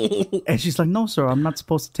 And she's like, no, sir, I'm not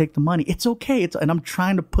supposed to take the money. It's okay. And I'm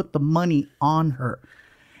trying to put the money on her.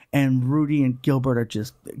 And Rudy and Gilbert are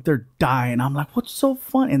they're dying. I'm like, what's so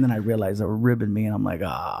fun? And then I realized they were ribbing me, and I'm like,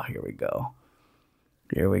 here we go.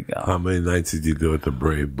 Here we go. How many nights did you do at the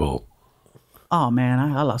Brave Bull? Oh, man,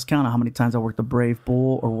 I lost count of how many times I worked the Brave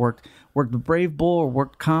Bull or worked the Brave Bull or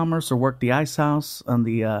worked Commerce or worked the Ice House on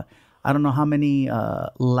the, I don't know how many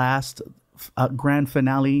last grand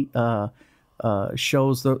finale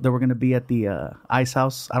shows that were going to be at the Ice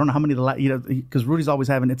House. I don't know how many, because Rudy's always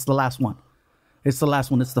having, it's the last one. It's the last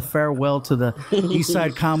one. It's the farewell to the East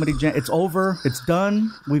Side Comedy Jam. It's over. It's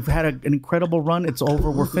done. We've had an incredible run. It's over.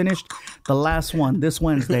 We're finished. The last one this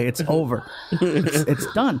Wednesday. It's over.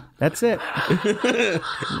 It's done. That's it.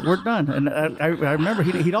 We're done. And I remember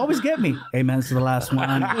he'd always get me. Hey, man, this is the last one.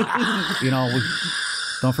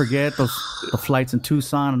 Don't forget the flights in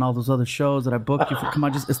Tucson and all those other shows that I booked you for. Come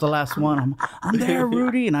on, it's the last one. I'm there,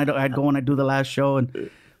 Rudy. And I'd go and I'd do the last show. And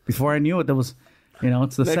before I knew it, there was...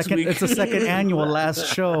 it's the second. Week. It's the second annual last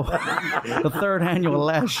show, the third annual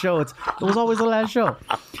last show. It was always the last show.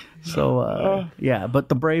 So yeah, but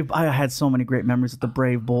the Brave. I had so many great memories at the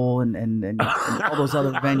Brave Bowl and all those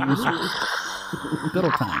other venues. Good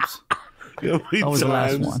old times. That was the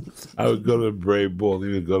last one. I would go to the Brave Ball.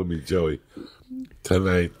 He would go to me, Joey.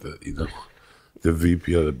 Tonight, the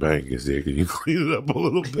VP of the bank is there. Can you clean it up a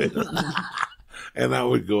little bit? And I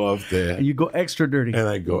would go up there. And you go extra dirty. And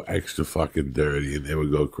I'd go extra fucking dirty, and they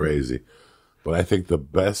would go crazy. But I think the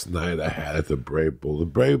best night I had at the Brave Bull. The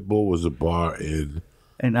Brave Bull was a bar in...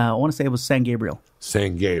 And I want to say it was San Gabriel.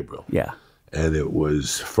 San Gabriel. Yeah. And it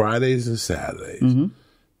was Fridays and Saturdays. Mm-hmm.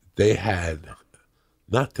 They had,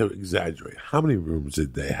 not to exaggerate, how many rooms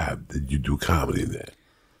did they have? Did you do comedy there?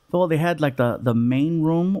 Well, they had like the main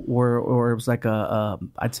room where it was like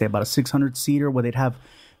I'd say about a 600-seater where they'd have,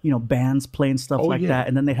 bands playing stuff that.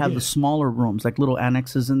 And then they'd have the smaller rooms, like little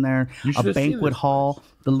annexes in there, a banquet hall,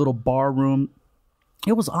 the little bar room.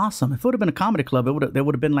 It was awesome. If it would have been a comedy club, they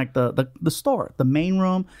would have been like the store, the main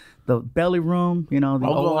room, the belly room, the I'll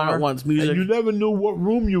go out once, music. And you never knew what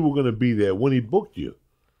room you were going to be there when he booked you.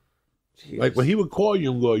 Jeez. Like when he would call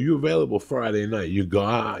you and go, "You available Friday night?" You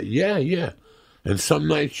go, yeah. And some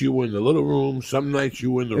nights you were in the little room. Some nights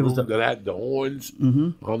you were in the room that had the horns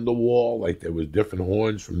on the wall. Like there was different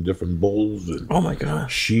horns from different bulls and oh my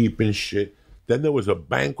gosh, sheep and shit. Then there was a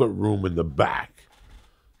banquet room in the back.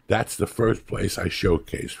 That's the first place I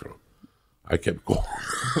showcased from. I kept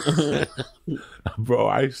calling. Bro,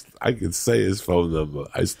 I could say his phone number.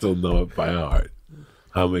 I still know it by heart.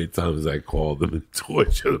 How many times I called him and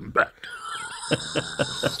tortured him back.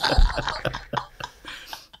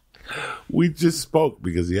 We just spoke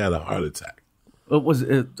because he had a heart attack. Was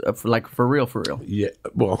it like for real? Yeah.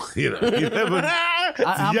 Well, you never.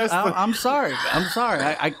 I'm sorry.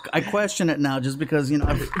 I question it now just because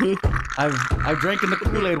I've drank in the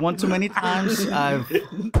Kool-Aid one too many times. I've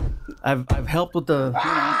helped with the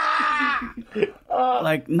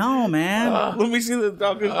like no man. Let me see the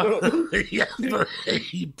doctor's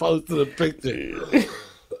He posted a picture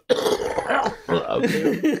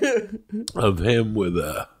of him with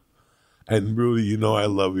and Rudy, I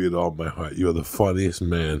love you with all my heart. You're the funniest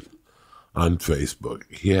man on Facebook.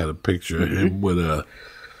 He had a picture of him with a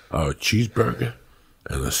cheeseburger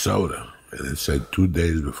and a soda, and it said 2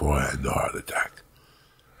 days before I had the heart attack,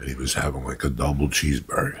 and he was having like a double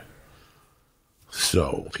cheeseburger.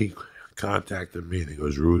 So he contacted me and he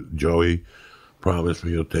goes, "Joey, promise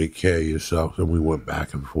me you'll take care of yourself." And we went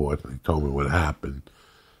back and forth, and he told me what happened,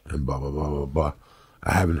 and blah blah blah blah blah.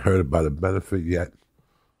 I haven't heard about a benefit yet.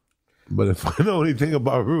 But if I know anything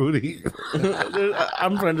about Rudy,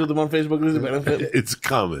 I'm friends with him on Facebook. There's a benefit. It's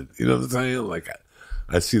coming. You know what I'm saying? Like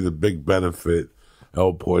I see the big benefit,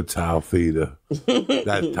 El Portal Theater,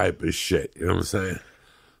 that type of shit. You know what I'm saying?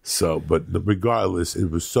 So, but regardless,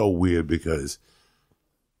 it was so weird because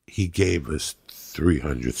he gave us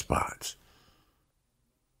 300 spots.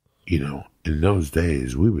 In those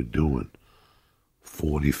days, we were doing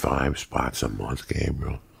 45 spots a month,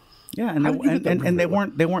 Gabriel. Yeah, and they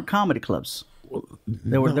weren't comedy clubs. Well,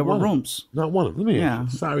 there were rooms. Not one of them.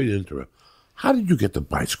 Sorry to interrupt. How did you get the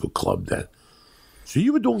bicycle club then? So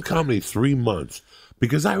you were doing comedy 3 months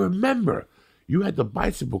because I remember you had the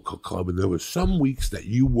bicycle club, and there were some weeks that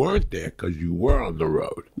you weren't there because you were on the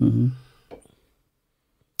road. Mm-hmm.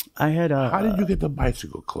 I had. How did you get the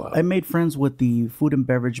bicycle club? I made friends with the food and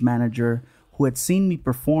beverage manager who had seen me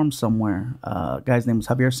perform somewhere. Guy's name was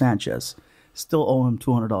Javier Sanchez. Still owe him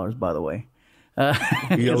 $200, by the way.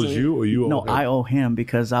 He owes you, or you owe him? No, I owe him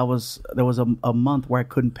because there was a month where I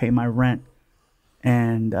couldn't pay my rent,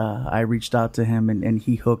 and I reached out to him, and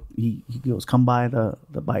he goes, "Come buy the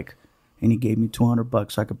bike," and he gave me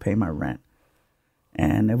 $200 so I could pay my rent.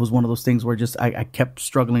 And it was one of those things where just I kept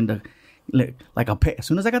struggling to, like I'll pay as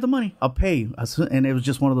soon as I got the money, I'll pay, and it was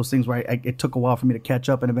just one of those things where it took a while for me to catch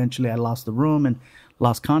up, and eventually I lost the room and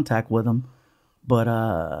lost contact with him, but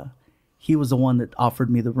he was the one that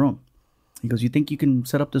offered me the room. He goes, "You think you can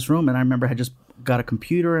set up this room?" And I remember I just got a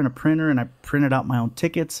computer and a printer, and I printed out my own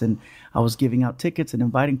tickets, and I was giving out tickets and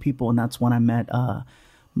inviting people. And that's when I met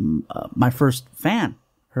my first fan.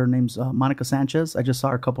 Her name's Monica Sanchez. I just saw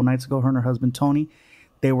her a couple nights ago, her and her husband, Tony.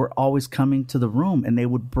 They were always coming to the room, and they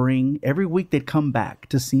would bring, every week they'd come back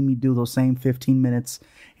to see me do those same 15 minutes,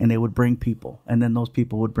 and they would bring people. And then those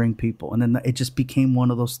people would bring people. And then it just became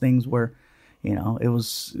one of those things where, it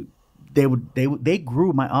was... They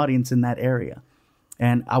grew my audience in that area,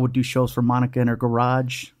 and I would do shows for Monica in her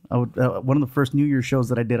garage. I would one of the first New Year's shows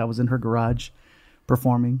that I did, I was in her garage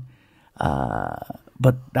performing.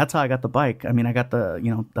 But that's how I got the bike. I mean, I got the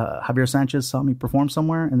Javier Sanchez saw me perform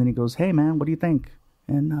somewhere, and then he goes, "Hey man, what do you think?"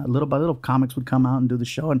 And little by little, comics would come out and do the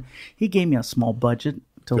show, and he gave me a small budget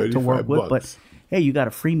to work with. But hey, you got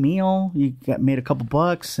a free meal, you made a couple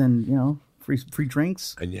bucks, and free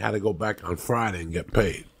drinks. And you had to go back on Friday and get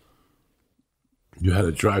paid. You had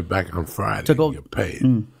to drive back on Friday to go and get paid.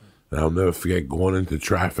 And I'll never forget going into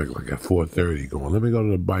traffic like at 4:30, going, let me go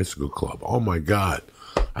to the bicycle club. Oh my God.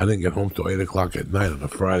 I didn't get home till 8 o'clock at night on a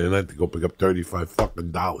Friday night to go pick up $35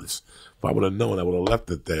 fucking dollars. If I would have known, I would have left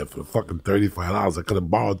it there for fucking $35. I could have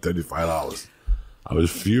borrowed $35. I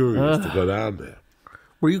was furious to go down there.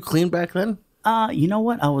 Were you clean back then? You know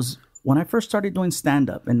what? When I first started doing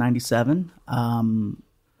stand-up in '97.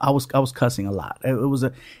 I was cussing a lot. It was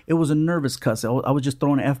a nervous cuss. I was just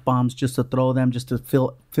throwing F-bombs just to throw them, just to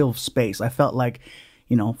fill space. I felt like,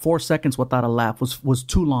 4 seconds without a laugh was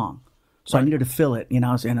too long. So I needed to fill it.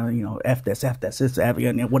 I was saying, F this,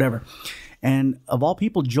 whatever. And of all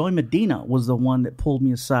people, Joey Medina was the one that pulled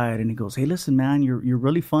me aside, and he goes, "Hey, listen, man, you're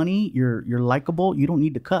really funny. You're likable. You don't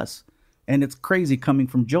need to cuss." And it's crazy coming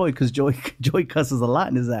from Joey, because Joey cusses a lot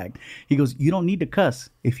in his act. He goes, "You don't need to cuss.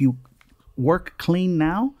 If you work clean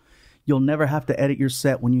now, you'll never have to edit your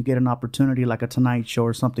set when you get an opportunity like a Tonight Show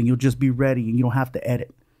or something. You'll just be ready, and you don't have to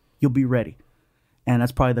edit. You'll be ready." And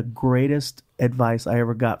that's probably the greatest advice I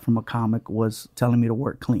ever got from a comic, was telling me to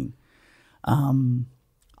work clean.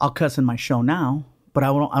 I'll cuss in my show now, but I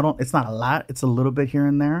don't. It's not a lot. It's a little bit here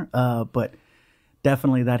and there. But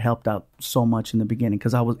definitely that helped out so much in the beginning,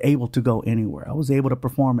 because I was able to go anywhere. I was able to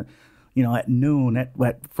perform at noon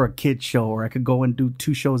for a kid's show, or I could go and do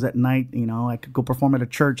 2 shows at night. I could go perform at a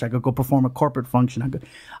church. I could go perform a corporate function.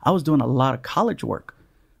 I was doing a lot of college work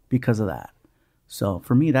because of that. So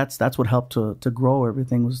for me, that's what helped to grow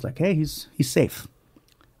everything. Was like, hey, he's safe.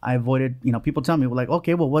 I avoided, people tell me, like,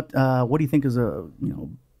 okay, well, what do you think is a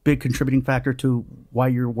big contributing factor to why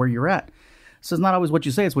you're where you're at? So it's not always what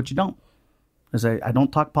you say; it's what you don't. I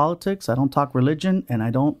don't talk politics, I don't talk religion, and I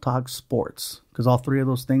don't talk sports, because all 3 of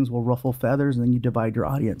those things will ruffle feathers, and then you divide your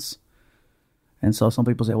audience. And so some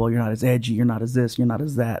people say, well, you're not as edgy, you're not as this, you're not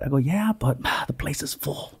as that. I go, yeah, but the place is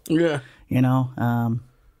full. Yeah.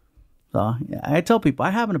 So yeah, I tell people I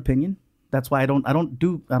have an opinion. That's why I can't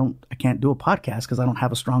do a podcast, because I don't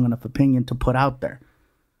have a strong enough opinion to put out there.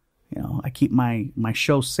 I keep my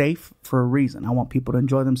show safe for a reason. I want people to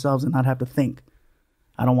enjoy themselves and not have to think.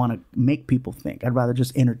 I don't want to make people think. I'd rather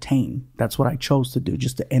just entertain. That's what I chose to do,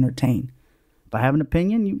 just to entertain. If I have an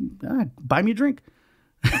opinion, you buy me a drink.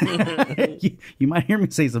 you might hear me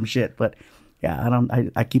say some shit, but yeah,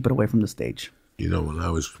 I keep it away from the stage. When I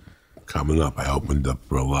was coming up, I opened up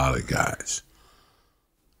for a lot of guys.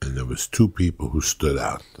 And there was 2 people who stood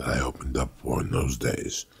out that I opened up for in those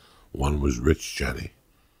days. One was Rich Jenny.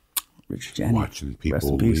 Watching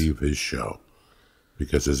people leave his show.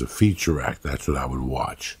 Because as a feature act, that's what I would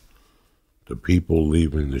watch. The people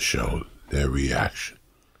leaving the show, their reaction.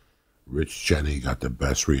 Rich Jenny got the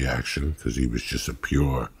best reaction because he was just a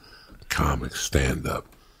pure comic stand-up.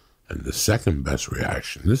 And the second best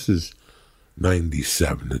reaction, this is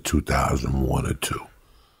 97 to 2001 or 2.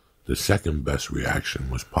 The second best reaction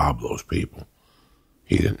was Pablo's people.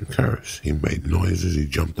 He didn't curse. He made noises. He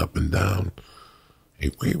jumped up and down.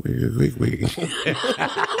 He wee.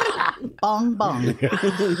 Bong, bong.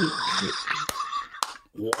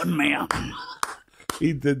 One man.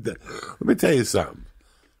 He did that. Let me tell you something.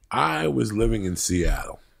 I was living in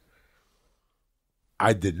Seattle.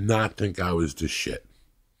 I did not think I was the shit.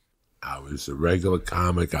 I was a regular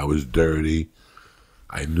comic. I was dirty.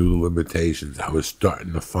 I knew the limitations. I was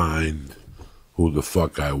starting to find who the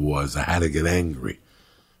fuck I was. I had to get angry.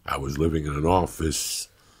 I was living in an office,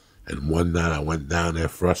 and one night I went down there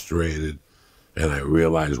frustrated, and I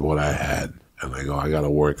realized what I had. And I go, I got to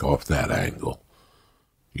work off that angle.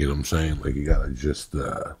 You know what I'm saying? Like, you got to just,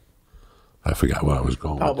 I forgot what I was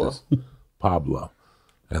going with this. Pablo.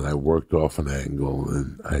 And I worked off an angle,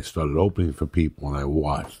 and I started opening for people, and I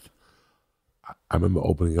watched. I remember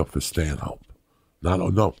opening up for Stanhope. Not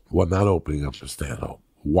opening up for Stanhope.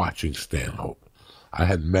 Watching Stanhope. I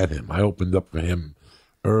had met him. I opened up for him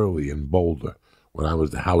early in Boulder when I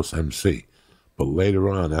was the house MC. But later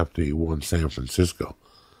on, after he won San Francisco,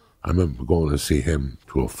 I remember going to see him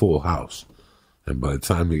to a full house. And by the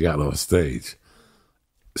time he got off stage,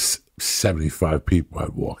 75 people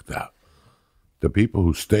had walked out. The people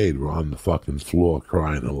who stayed were on the fucking floor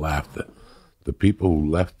crying and laughter. The people who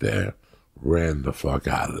left there ran the fuck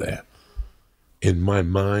out of there. In my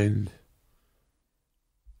mind,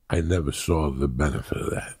 I never saw the benefit of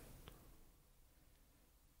that.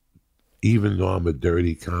 Even though I'm a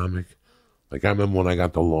dirty comic, like I remember when I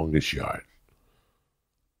got The Longest Yard,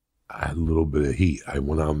 I had a little bit of heat. I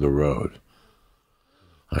went on the road.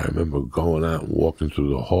 I remember going out and walking through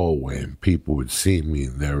the hallway, and people would see me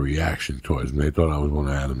and their reaction towards me. They thought I was one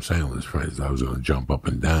of Adam Sandler's friends. I was going to jump up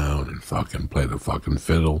and down and fucking play the fucking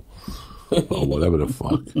fiddle. or whatever the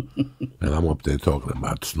fuck. And I'm up there talking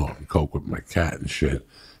about snorting coke with my cat and shit.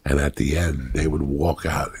 And at the end, they would walk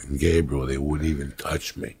out, and Gabriel, they wouldn't even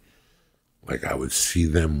touch me. Like, I would see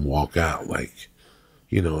them walk out, like,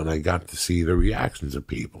 you know, and I got to see the reactions of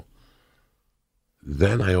people.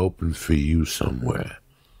 Then I opened for you somewhere,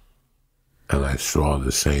 and I saw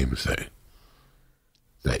the same thing.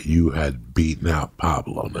 That you had beaten out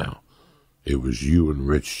Pablo now. It was you and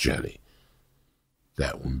Rich Jenny.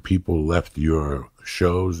 That when people left your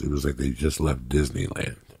shows, it was like they just left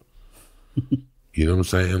Disneyland. You know what I'm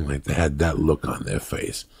saying? Like, they had that look on their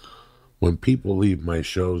face. When people leave my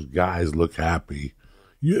shows, guys look happy.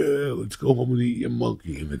 Yeah, let's go home and eat your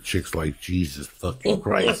monkey. And the chick's like, Jesus fucking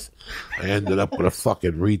Christ. I ended up with a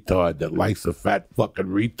fucking retard that likes a fat fucking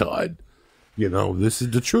retard. You know, this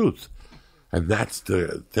is the truth. And that's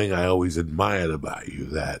the thing I always admired about you,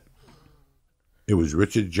 that it was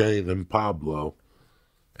Richard Jenny and Pablo,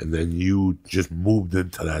 and then you just moved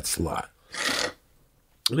into that slot.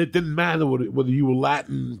 And it didn't matter whether you were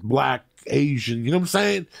Latin, black, Asian, you know what I'm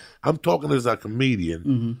saying? I'm talking as a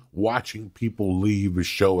comedian, watching people leave a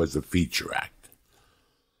show as a feature act.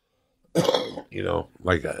 You know,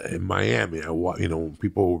 like in Miami, you know, when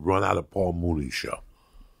people would run out of Paul Mooney's show.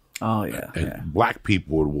 Oh, yeah. And black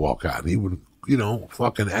people would walk out, and he would, you know,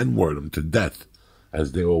 fucking N-word them to death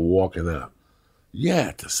as they were walking out.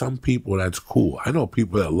 Yeah, to some people, that's cool. I know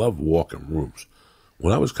people that love walking rooms.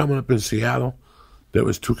 When I was coming up in Seattle, there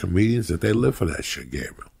was 2 comedians that they lived for that shit,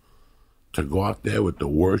 Gabriel. To go out there with the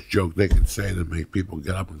worst joke they could say to make people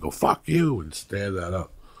get up and go, fuck you, and stand that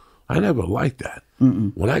up. I never liked that.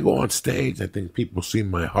 When I go on stage, I think people see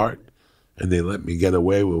my heart, and they let me get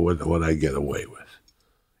away with what I get away with.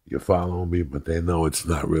 You following me? But they know it's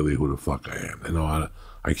not really who the fuck I am. They know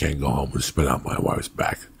I can't go home and spit out my wife's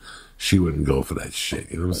back. She wouldn't go for that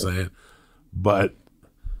shit. You know what I'm saying? But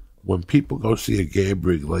when people go see a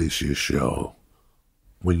Gabriel Iglesias show,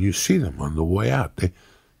 when you see them on the way out,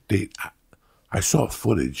 I saw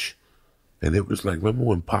footage, and it was like, remember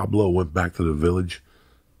when Pablo went back to the village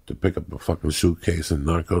to pick up a fucking suitcase and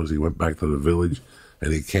Narcos? He went back to the village,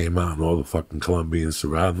 and he came out, and all the fucking Colombians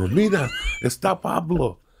surrounded him. Mira, está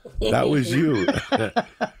Pablo. That was you.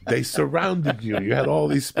 They surrounded you. You had all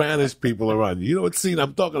these Spanish people around you. You know what scene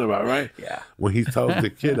I'm talking about, right? Yeah. When he tells the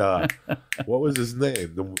kid, what was his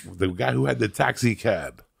name? The guy who had the taxi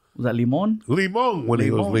cab. Was that Limon? Limon. When he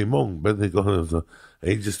goes, Limon. But they go, and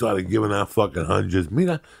he just started giving out fucking hundreds.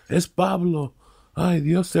 Mira, es Pablo. Ay,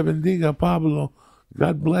 Dios te bendiga, Pablo.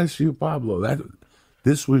 God bless you, Pablo.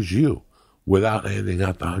 This was you without handing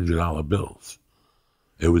out the $100 bills.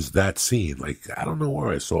 It was that scene. Like, I don't know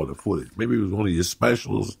where I saw the footage. Maybe it was one of your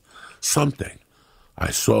specials, something.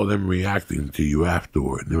 I saw them reacting to you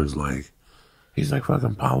afterward, and it was like, he's like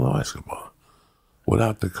fucking Pablo Escobar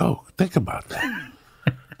without the coke. Think about that.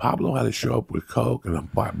 Pablo had to show up with coke and a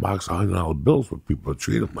box of $100 bills for people to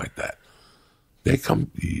treat him like that. They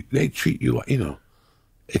treat you like, you know,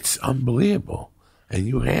 it's unbelievable. And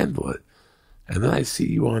you handle it. And then I see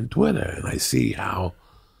you on Twitter, and I see how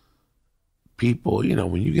people, you know,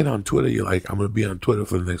 when you get on Twitter, you're like, I'm going to be on Twitter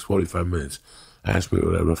for the next 45 minutes. Ask me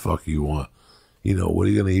whatever the fuck you want. You know, what are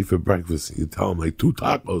you going to eat for breakfast? And you tell them, like, 2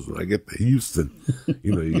 tacos when I get to Houston.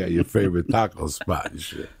 You know, you got your favorite taco spot and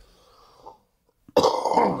shit.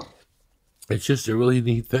 It's just a really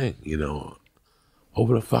neat thing, you know.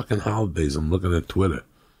 Over the fucking holidays, I'm looking at Twitter,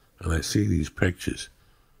 and I see these pictures.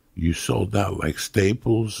 You sold out like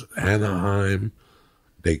Staples, Anaheim.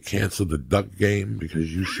 They canceled the duck game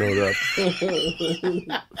because you showed up.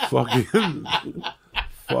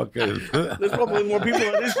 fucking. There's probably more people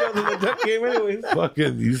on this show than the duck game anyways.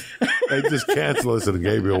 They just canceled us, and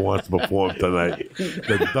Gabriel wants to perform tonight.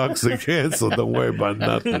 The Ducks are canceled. Don't worry about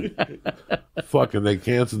nothing. Fucking, they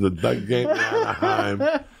canceled the duck game in Anaheim.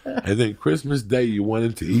 And then Christmas Day, you went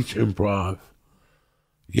into each improv.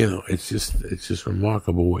 You know, it's just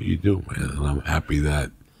remarkable what you do, man. And I'm happy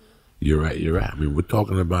that you're at. I mean, we're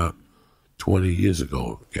talking about 20 years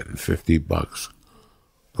ago, getting $50,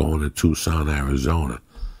 going to Tucson, Arizona.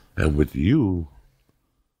 And with you,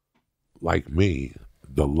 like me,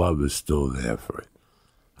 the love is still there for it.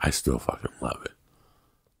 I still fucking love it.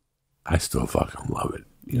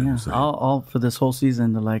 You know what I'm saying? All for this whole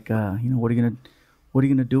season. They're like, you know, what are you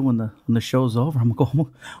gonna do when the show's over? I'm gonna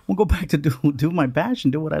go back to do my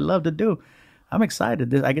passion, do what I love to do. I'm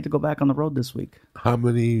excited. I get to go back on the road this week. How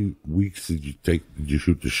many weeks did you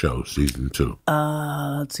shoot the show, season 2?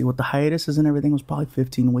 Let's see, what the hiatus is and everything was probably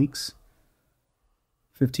 15 weeks.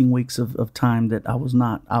 15 weeks of time that I was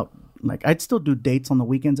not out. Like, I'd still do dates on the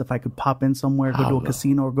weekends if I could pop in somewhere, go to a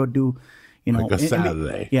casino, or go do, You know, like a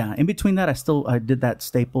Saturday. In between that, I did that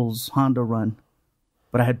Staples Honda run,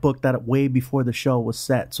 but I had booked that way before the show was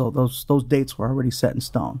set. So those dates were already set in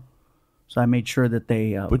stone. So I made sure that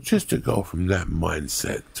they. But just to go from that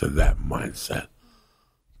mindset to that mindset,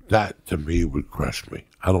 that to me would crush me.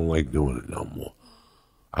 I don't like doing it no more.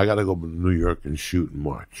 I got to go to New York and shoot in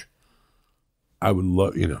March. I would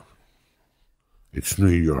love, it's New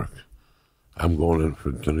York. I'm going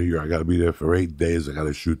to New York. I got to be there for 8 days. I got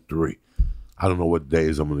to shoot 3. I don't know what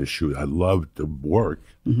days I'm going to shoot. I love to work,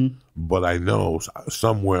 but I know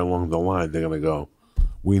somewhere along the line they're going to go,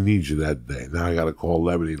 we need you that day. Now I got to call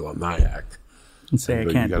Levity Lanayak and say, I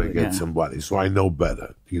can't. You got to get somebody. So I know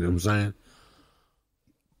better. You know what I'm saying?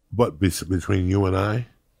 But between you and I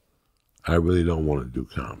really don't want to do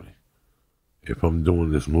comedy. If I'm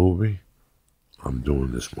doing this movie, I'm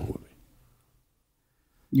doing this movie.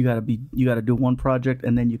 You gotta do one project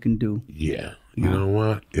and then you can do. Yeah. You know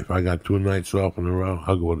what? If I got 2 nights off in a row,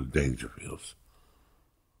 I'll go to Dangerfields.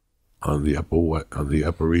 On the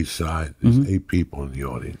Upper East Side, there's 8 people in the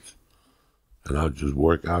audience. And I'll just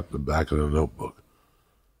work out the back of the notebook.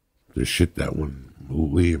 The shit that when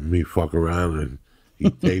Lee and me fuck around and he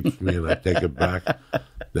tapes me and I take it back,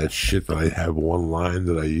 that shit that I have one line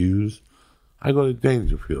that I use, I go to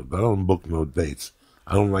Dangerfield. I don't book no dates.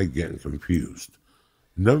 I don't like getting confused.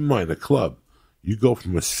 Never mind a club. You go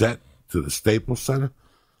from a set to the Staples Center,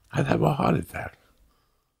 I'd have a heart attack.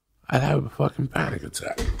 I'd have a fucking panic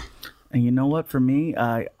attack. And you know what? For me,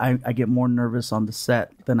 I get more nervous on the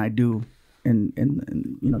set than I do in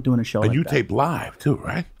doing a show. And like you that. tape live too,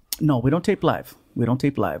 right? No, we don't tape live.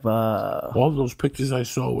 All those pictures I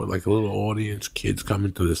saw were like a little audience, kids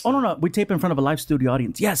coming to this. Oh, no. We tape in front of a live studio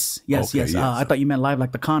audience. Yes. I thought you meant live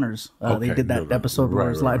like the Connors. They did that episode where it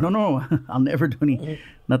was live. Right. No. I'll never do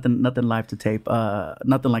nothing live to tape.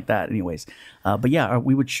 Nothing like that anyways. But yeah,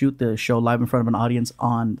 we would shoot the show live in front of an audience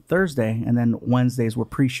on Thursday. And then Wednesdays were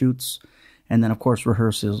pre-shoots. And then, of course,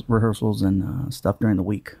 rehearsals and stuff during the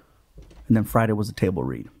week. And then Friday was a table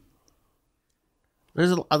read.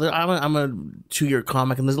 I'm a 2-year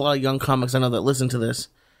comic, and there's a lot of young comics I know that listen to this.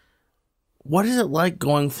 What is it like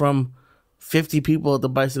going from 50 people at the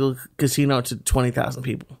bicycle casino to 20,000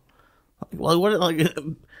 people?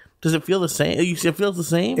 Does it feel the same? You it feels the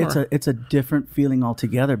same? It's a different feeling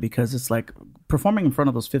altogether because it's like performing in front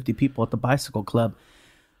of those 50 people at the bicycle club.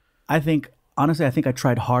 Honestly, I think I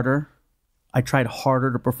tried harder. I tried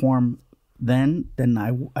harder to perform then than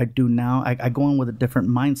I do now. I go in with a different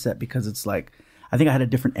mindset because it's like, I think I had a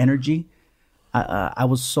different energy. I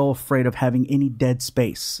was so afraid of having any dead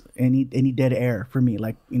space, any dead air for me.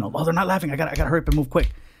 Like, they're not laughing. I gotta hurry up and move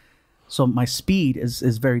quick. So my speed is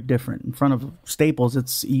very different. In front of Staples,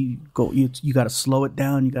 it's you got to slow it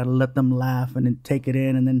down. You got to let them laugh and then take it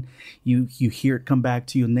in, and then you hear it come back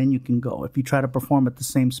to you, and then you can go. If you try to perform at the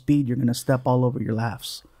same speed, you're gonna step all over your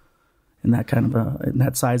laughs in that kind of in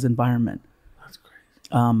that size environment.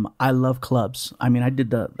 I love clubs. I mean, I did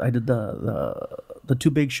the 2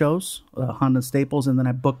 big shows, Honda Staples, and then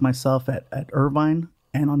I booked myself at Irvine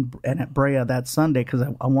and at Brea that Sunday because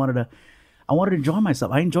I wanted to enjoy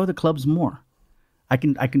myself. I enjoy the clubs more.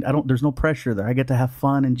 There's no pressure there. I get to have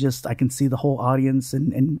fun and I can see the whole audience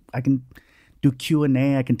and I can do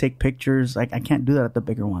Q&A. I can take pictures. I can't do that at the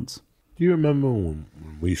bigger ones. Do you remember when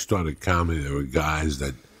we started comedy, there were guys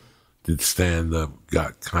that did stand-up,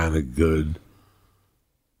 got kind of good.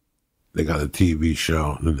 They got a TV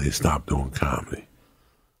show, and then they stopped doing comedy.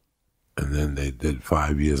 And then they did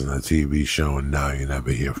 5 years on a TV show, and now you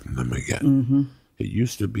never hear from them again. Mm-hmm. It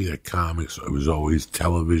used to be that comics, it was always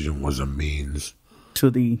television was a means to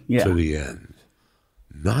the end.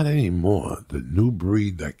 Not anymore. The new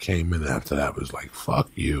breed that came in after that was like, fuck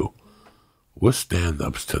you. We're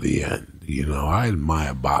stand-ups to the end. I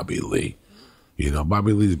admire Bobby Lee.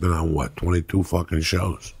 Bobby Lee's been on, 22 fucking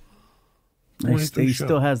shows? He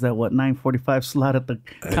still has that 9:45 slot at the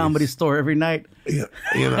Comedy Store every night.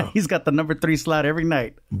 Yeah, he's got the number 3 slot every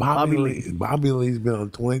night. Bobby Lee's been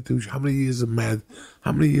on 22. How many years of Mad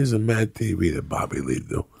TV did Bobby Lee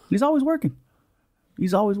do? He's always working.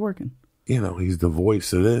 He's the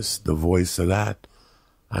voice of this, the voice of that.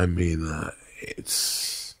 I mean,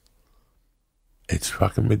 it's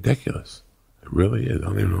fucking ridiculous. It really is. I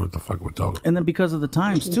don't even know what the fuck we're talking about. And then because of the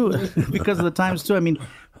times too. I mean,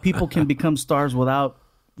 people can become stars without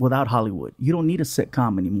Hollywood. You don't need a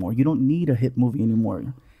sitcom anymore. You don't need a hit movie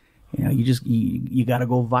anymore. You got to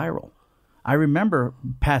go viral. I remember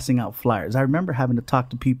passing out flyers. I remember having to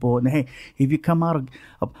talk to people and, hey, if you come out,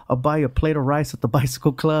 I'll buy you a plate of rice at the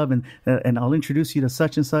bicycle club and I'll introduce you to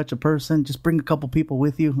such and such a person. Just bring a couple people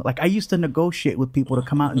with you. Like I used to negotiate with people to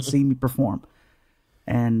come out and see me perform.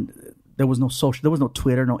 And there was no social, there was no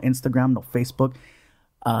Twitter, no Instagram, no Facebook.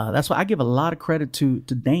 That's why I give a lot of credit to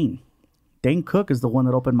Dane. Dane Cook is the one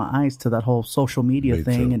that opened my eyes to that whole social media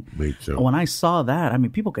thing. Me too. And when I saw that, I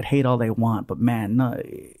mean, people could hate all they want, but man, no,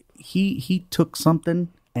 he took something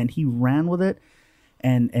and he ran with it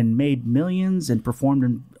and made millions and performed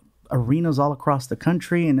in arenas all across the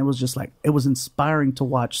country. And it was just like, it was inspiring to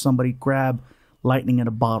watch somebody grab lightning in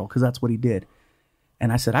a bottle, because that's what he did.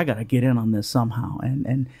 And I said, I got to get in on this somehow.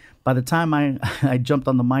 And by the time I jumped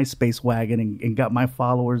on the MySpace wagon and got my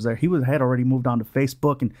followers there, had already moved on to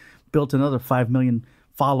Facebook and built another 5 million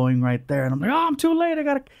following right there. And I'm like, oh, I'm too late.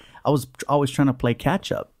 I was always trying to play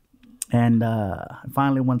catch up. And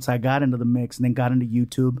finally, once I got into the mix and then got into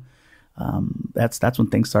YouTube, that's when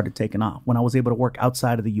things started taking off. When I was able to work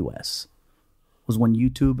outside of the U.S. was when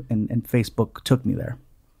YouTube and Facebook took me there.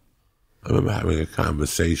 I remember having a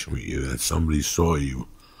conversation with you that somebody saw you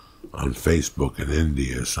on Facebook in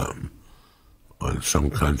India or something, or in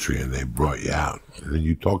some country, and they brought you out. And then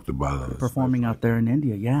you talked about it. Performing out there in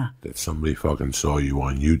India, yeah. That somebody fucking saw you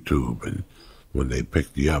on YouTube, and when they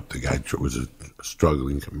picked you up, the guy was a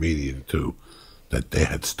struggling comedian too, that they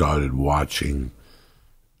had started watching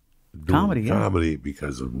comedy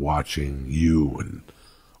because of watching you and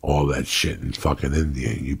all that shit in fucking India,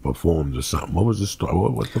 and you performed or something. What was the story?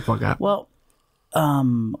 What the fuck happened? Well,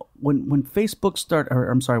 when Facebook started,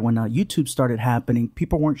 when YouTube started happening,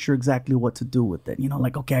 people weren't sure exactly what to do with it. You know,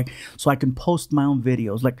 like, okay, so I can post my own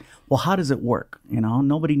videos. Like, well, how does it work? You know,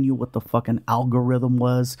 nobody knew what the fucking algorithm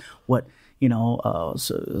was. What, you know,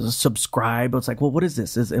 subscribe. It's like, well, what is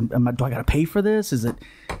this? Do I got to pay for this? Is it,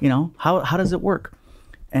 you know, how does it work?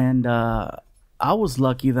 And I was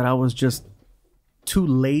lucky that I was just too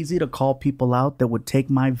lazy to call people out that would take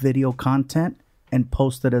my video content and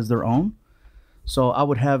post it as their own. So I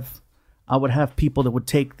would have people that would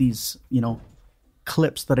take these, you know,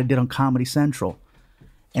 clips that I did on Comedy Central,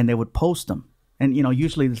 and they would post them. And, you know,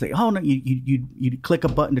 usually they say, oh no, you click a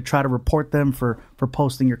button to try to report them for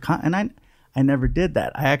posting your content. And I never did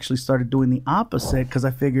that. I actually started doing the opposite, because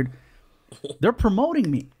I figured they're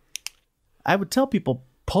promoting me. I would tell people,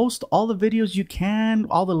 post all the videos you can,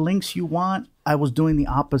 all the links you want. I was doing the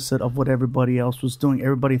opposite of what everybody else was doing.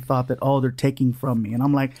 Everybody thought that, oh, they're taking from me. And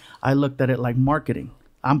I'm like, I looked at it like marketing.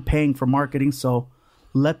 I'm paying for marketing, so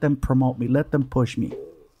let them promote me. Let them push me.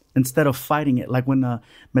 Instead of fighting it, like when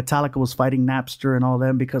Metallica was fighting Napster and all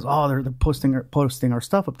them, because, oh, they're posting our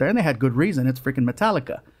stuff up there. And they had good reason. It's freaking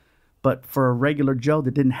Metallica. But for a regular Joe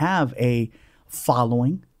that didn't have a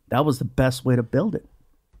following, that was the best way to build it.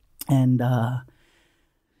 And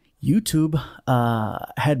YouTube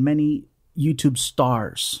had many YouTube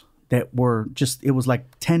stars that were just, it was like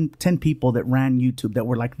 10 people that ran YouTube that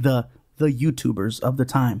were like the YouTubers of the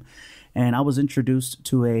time. And I was introduced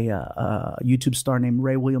to a YouTube star named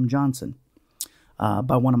Ray William Johnson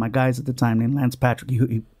by one of my guys at the time named Lance Patrick.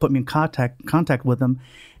 He put me in contact with him,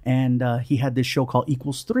 and he had this show called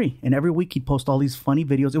Equals 3. And every week he'd post all these funny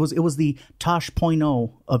videos. It was the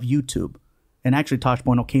Tosh.0 of YouTube. And actually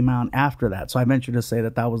Tosh.0 came out after that. So I venture to say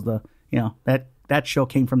that was the, you know, that show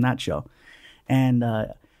came from that show. And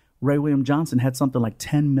Ray William Johnson had something like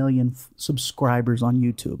 10 million subscribers on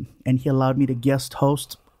YouTube. And he allowed me to guest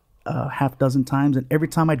host half dozen times. And every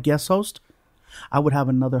time I'd guest host, I would have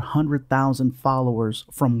another 100,000 followers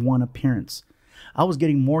from one appearance. I was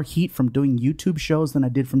getting more heat from doing YouTube shows than I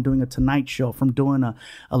did from doing a Tonight Show, from doing a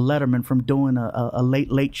Letterman, from doing a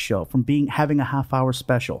late show, from having a half-hour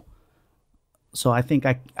special. So I think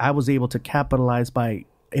I was able to capitalize by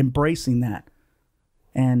embracing that.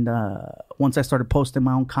 And once I started posting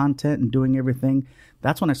my own content and doing everything,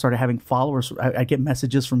 that's when I started having followers. I get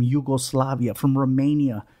messages from Yugoslavia, from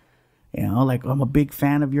Romania. You know, like, I'm a big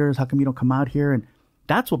fan of yours. How come you don't come out here? And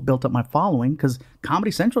that's what built up my following, because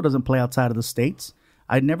Comedy Central doesn't play outside of the States.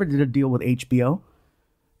 I never did a deal with HBO.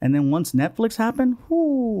 And then once Netflix happened,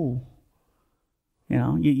 whoo, you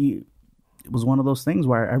know, it was one of those things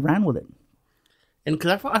where I ran with it. And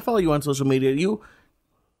because I follow you on social media,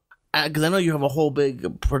 because I know you have a whole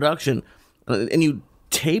big production, and you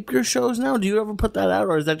tape your shows now. Do you ever put that out,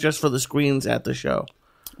 or is that just for the screens at the show?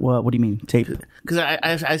 What do you mean, tape? Because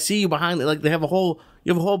I see you behind, like, you have a whole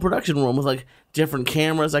production room with like different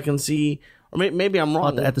cameras I can see, or maybe I'm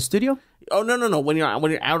wrong. At the studio? Oh no! When you're out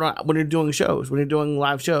when you're doing shows, when you're doing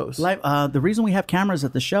live shows. The reason we have cameras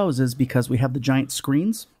at the shows is because we have the giant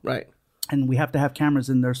screens, right? And we have to have cameras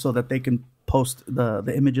in there so that they can post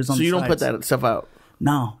the images on. So the you sides. don't put that stuff out?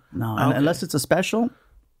 No. Okay. Unless it's a special.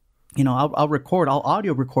 You know, I'll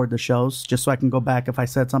audio record the shows just so I can go back. If I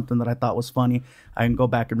said something that I thought was funny, I can go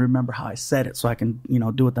back and remember how I said it, so I can, you know,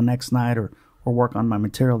 do it the next night or work on my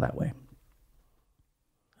material that way.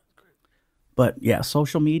 But yeah,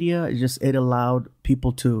 social media, it allowed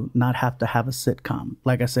people to not have to have a sitcom.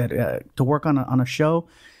 Like I said, to work on a show,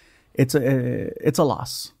 it's a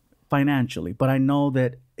loss financially. But I know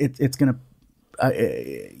that it's going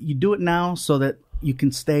to, you do it now so that you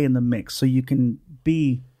can stay in the mix, so you can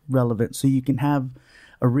be relevant, so you can have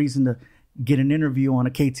a reason to get an interview on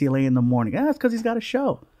a KTLA in the morning. That's because he's got a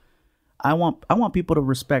show. I want people to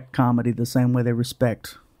respect comedy the same way they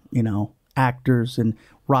respect, actors and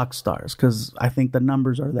rock stars, because I think the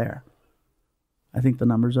numbers are there.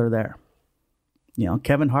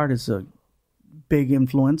 Kevin Hart is a big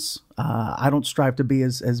influence. I don't strive to be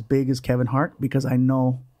as big as Kevin Hart because I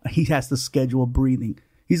know he has to schedule breathing.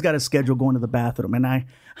 He's got a schedule going to the bathroom, and I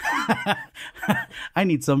I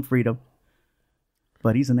need some freedom.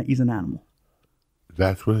 But he's an animal.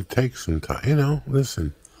 That's what it takes sometimes.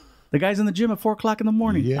 Listen. The guy's in the gym at 4 o'clock in the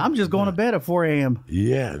morning. Yeah, I'm just going to bed at 4 a.m.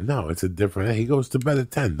 Yeah, no, it's a different. He goes to bed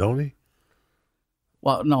at 10, don't he?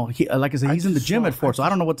 Well, no, like I said, he's in the gym at 4, so I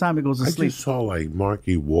don't know what time he goes to sleep. I just saw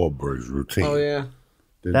Marky Wahlberg's routine. Oh yeah,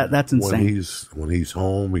 that's insane. When he's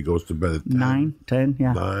home, he goes to bed at 10, 9, 10,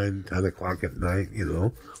 yeah, 9, 10 o'clock at night.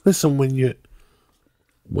 Listen, when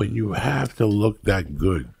you have to look that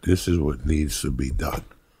good, this is what needs to be done.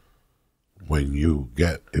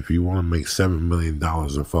 If you want to make $7 million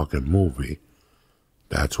a fucking movie,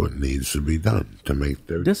 that's what needs to be done to make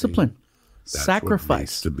 13. Discipline, that's sacrifice what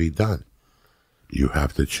needs to be done. You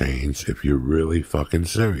have to change if you're really fucking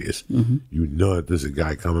serious. Mm-hmm. You know that there's a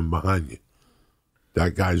guy coming behind you.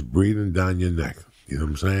 That guy's breathing down your neck. You know what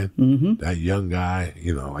I'm saying? Mm-hmm. That young guy,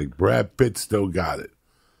 like Brad Pitt still got it.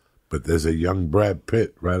 But there's a young Brad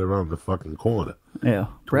Pitt right around the fucking corner. Yeah,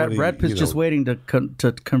 Brad Pitt's just waiting to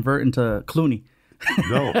convert into Clooney.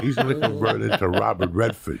 No, he's going to convert into Robert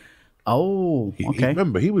Redford. Oh, okay.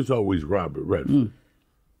 Remember, he was always Robert Redford.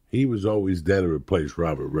 He was always there to replace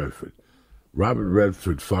Robert Redford. Robert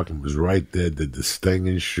Redford fucking was right there, did the sting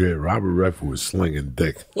and shit. Robert Redford was slinging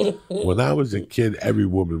dick. When I was a kid, every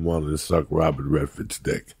woman wanted to suck Robert Redford's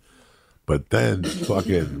dick. But then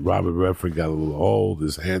fucking Robert Redford got a little old,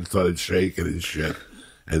 his hand started shaking and shit.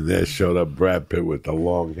 And there showed up Brad Pitt with the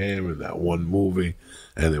long hair in that one movie,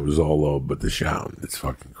 and it was all over but the shouting. It's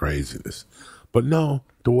fucking craziness. But no,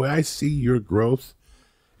 the way I see your growth,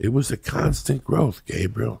 it was a constant growth,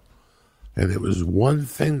 Gabriel. And it was one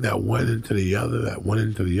thing that went into the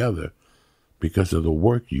other, because of the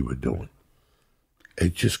work you were doing.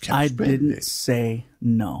 It just kept I spinning. didn't say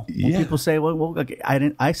no. Yeah. When people say, well, okay, I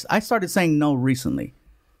didn't. I started saying no recently.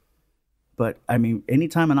 But, I mean,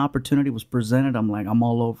 anytime an opportunity was presented, I'm like, I'm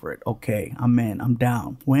all over it. Okay, I'm in. I'm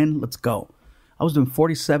down. When? Let's go. I was doing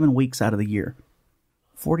 47 weeks out of the year.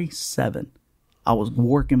 47. I was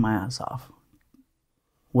working my ass off.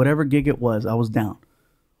 Whatever gig it was, I was down.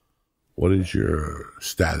 What is your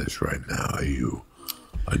status right now? Are you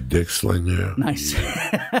a dick slinger? Nice. Do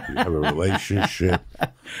you have a relationship?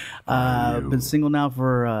 I've been single now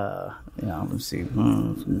for, let's see,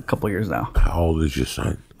 a couple years now. How old is your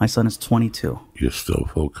son? My son is 22. You're still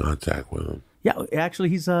full contact with him? Yeah, actually,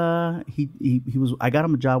 he's he was. I got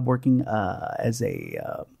him a job working as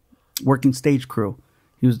a working stage crew.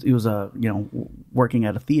 He was working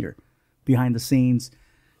at a theater behind the scenes.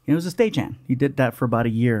 He was a stagehand. He did that for about a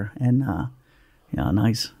year, and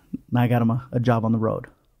nice. Now I got him a job on the road.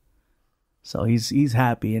 So he's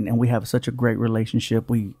happy, and we have such a great relationship.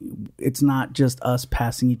 It's not just us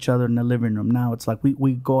passing each other in the living room. Now it's like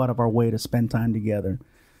we go out of our way to spend time together,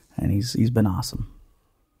 and he's been awesome.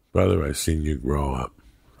 Brother, I've seen you grow up.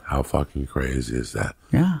 How fucking crazy is that?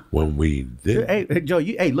 Yeah. When we did, hey Joe,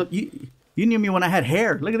 look, you knew me when I had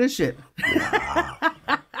hair. Look at this shit.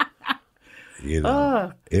 It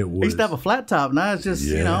was. I used to have a flat top. Now it's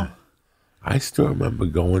just I still remember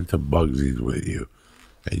going to Bugsy's with you,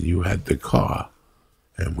 and you had the car,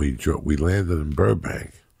 and we landed in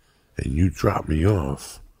Burbank, and you dropped me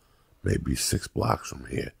off maybe 6 blocks from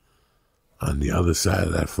here. On the other side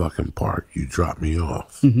of that fucking park, you dropped me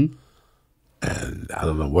off. Mm-hmm. And I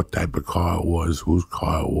don't know what type of car it was, whose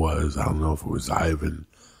car it was. I don't know if it was Ivan.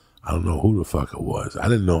 I don't know who the fuck it was. I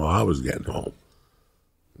didn't know how I was getting home.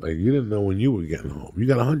 Like, you didn't know when you were getting home. You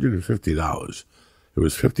got $150. It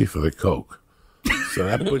was $50 for the Coke. So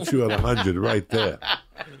that puts you at $100 right there.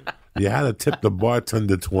 You had to tip the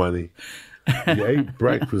bartender $20. You ate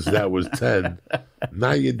breakfast, that was $10.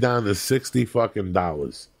 Now you're down to $60 fucking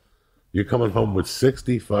dollars. You're coming home with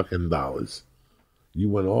 $60 fucking dollars. You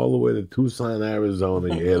went all the way to Tucson,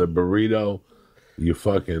 Arizona. You had a burrito. You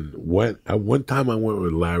fucking went. One time I went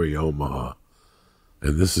with Larry Omaha,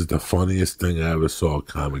 and this is the funniest thing I ever saw a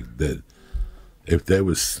comic did. If there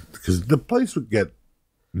was, because the place would get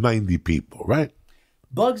 90 people, right?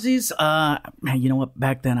 Bugsy's, man, you know what?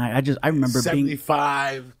 Back then, I remember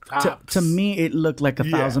 75 being tops. to me, it looked like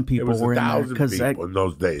 1,000 people were in there because in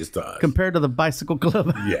those days to us. Compared to the bicycle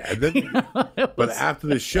club. Yeah, and then, but after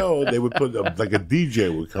the show, they would put like a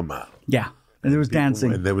DJ would come out. Yeah, and there was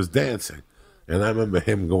dancing, and there was dancing, and I remember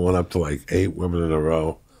him going up to like 8 women in a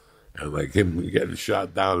row, and like him getting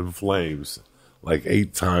shot down in flames like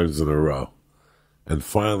 8 times in a row, and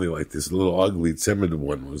finally, like this little ugly, timid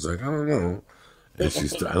one was like, I don't know. And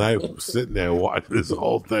I was sitting there watching this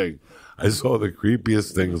whole thing. I saw the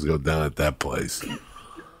creepiest things go down at that place.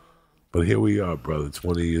 But here we are, brother,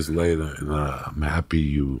 20 years later, and I'm happy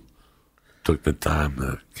you took the time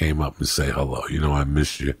to came up and say hello. You know, I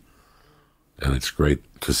miss you. And it's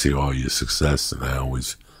great to see all your success, and I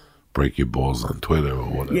always break your balls on Twitter or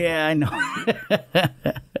whatever. Yeah, I know.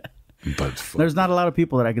 But there's not a lot of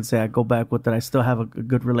people that I could say I go back with that I still have a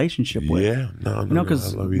good relationship with. Yeah, no,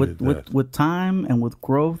 because with time and with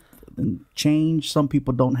growth and change, some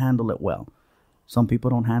people don't handle it well. Some people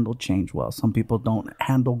don't handle change well. Some people don't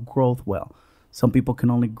handle growth well. Some people can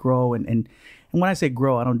only grow, and when I say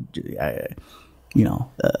grow,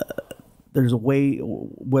 there's a way,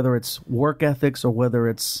 whether it's work ethics or whether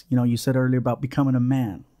it's, you said earlier about becoming a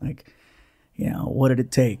man. Like, what did it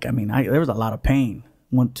take? I mean, there was a lot of pain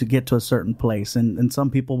to get to a certain place, and some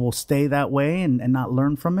people will stay that way and not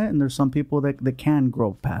learn from it, and there's some people that can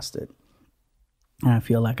grow past it. And I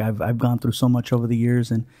feel like I've gone through so much over the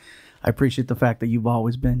years, and I appreciate the fact that you've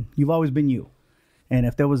always been you. And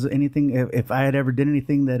if there was anything, if I had ever did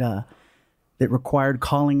anything that required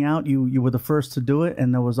calling out, you were the first to do it,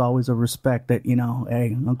 and there was always a respect that,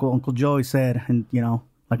 hey, Uncle Joey said, and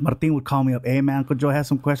like Martin would call me up, hey man, Uncle Joe has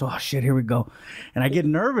some questions. Oh shit, here we go. And I get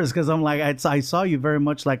nervous because I'm like, I saw you very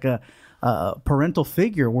much like a parental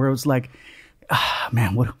figure, where it was like,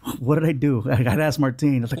 man, what did I do? I'd ask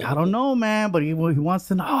Martin. I was like, I don't know, man, but he wants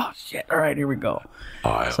to know. Oh shit, all right, here we go.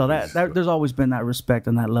 So that there's always been that respect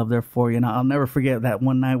and that love there for you. And I'll never forget that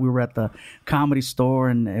one night we were at the Comedy Store,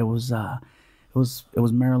 and it was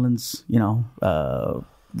Marilyn's,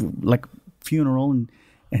 like funeral, and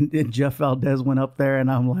Jeff Valdez went up there, and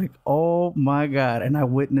I'm like, oh my God. And I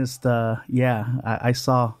witnessed, I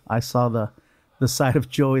saw the side of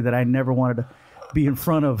Joey that I never wanted to be in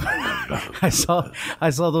front of. I saw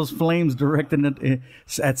those flames directed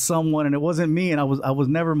at someone, and it wasn't me. And I was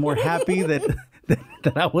never more happy that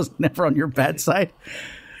I was never on your bad side.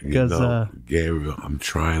 Because Gabriel, I'm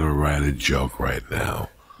trying to write a joke right now,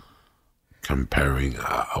 comparing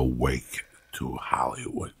a wake to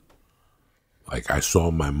Hollywood. Like, I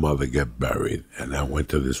saw my mother get buried, and I went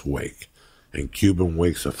to this wake. And Cuban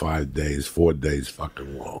wakes are 5 days, 4 days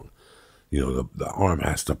fucking long. The arm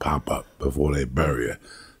has to pop up before they bury her.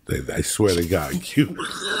 I swear to God, Cuban,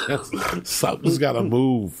 something's got to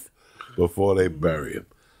move before they bury him.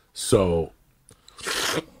 So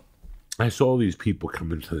I saw these people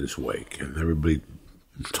come into this wake, and everybody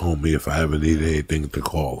told me if I ever needed anything to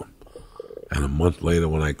call them. And a month later,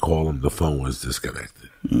 when I called them, the phone was disconnected.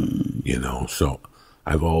 So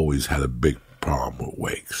I've always had a big problem with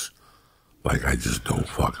wakes. Like, I just don't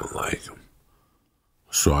fucking like them.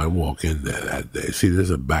 So I walk in there that day. See,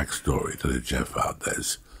 there's a backstory to the Jeff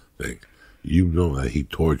Valdez thing. You know that he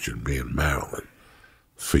tortured me in Maryland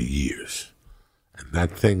for years. And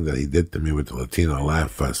that thing that he did to me with the Latino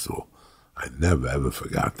Laugh Festival, I never ever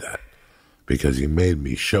forgot that. Because he made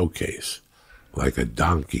me showcase like a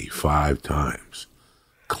donkey 5 times,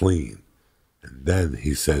 clean. And then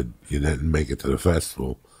he said, you didn't make it to the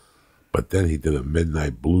festival. But then he did a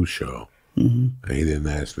midnight blue show, and he didn't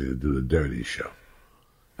ask me to do the dirty show.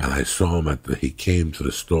 And I saw him he came to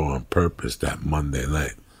the store on purpose that Monday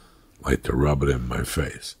night, like to rub it in my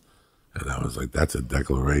face. And I was like, that's a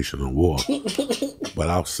declaration of war. But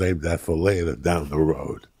I'll save that for later down the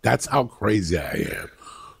road. That's how crazy I am.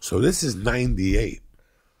 So this is 98.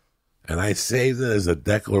 And I saved it as a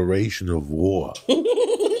declaration of war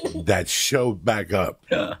that showed back up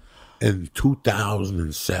in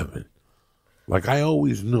 2007. Like, I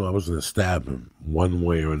always knew I was going to stab him one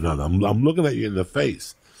way or another. I'm looking at you in the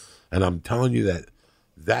face, and I'm telling you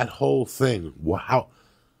that whole thing, how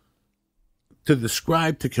to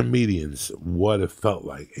describe to comedians what it felt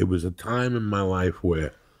like. It was a time in my life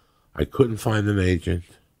where I couldn't find an agent.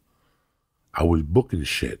 I was booking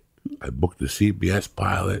shit. I booked the CBS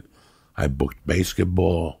pilot. I booked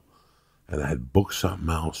basketball, and I had booked something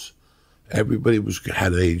else. Everybody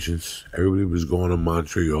had agents. Everybody was going to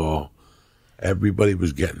Montreal. Everybody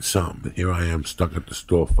was getting something. And here I am stuck at the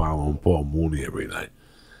store following Paul Mooney every night.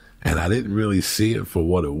 And I didn't really see it for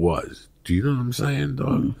what it was. Do you know what I'm saying,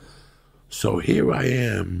 dog? So here I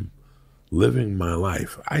am living my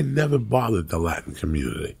life. I never bothered the Latin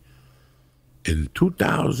community. In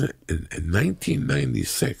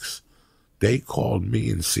 1996, they called me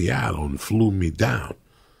in Seattle and flew me down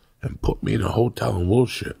and put me in a hotel in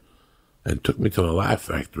Wilshire and took me to the Laugh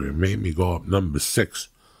Factory and made me go up number 6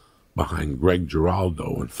 behind Greg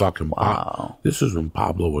Giraldo and fucking wow. This is when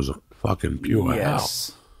Pablo was a fucking pure hell.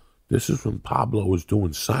 This is when Pablo was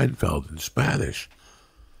doing Seinfeld in Spanish.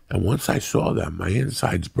 And once I saw that, my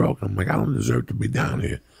insides broke. I'm like, I don't deserve to be down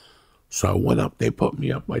here. So I went up. They put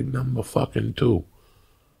me up like number fucking 2.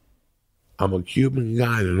 I'm a Cuban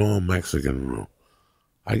guy in an all-Mexican room.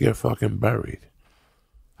 I get fucking buried.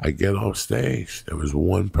 I get off stage. There was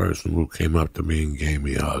one person who came up to me and gave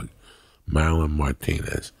me a hug. Marilyn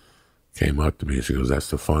Martinez came up to me and she goes, that's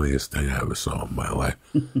the funniest thing I ever saw in my life.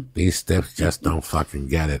 These stiffs just don't fucking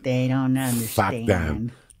get it. They don't understand. Fuck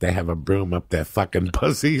them. They have a broom up their fucking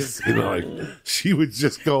pussies. You know, like, she would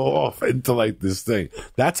just go off into like this thing.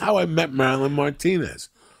 That's how I met Marilyn Martinez,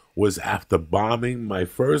 was after bombing my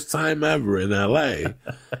first time ever in L.A.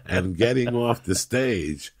 and getting off the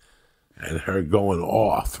stage and her going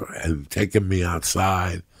off and taking me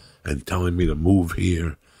outside and telling me to move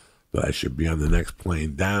here, that I should be on the next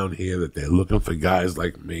plane down here, that they're looking for guys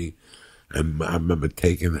like me. And I remember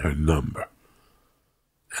taking her number.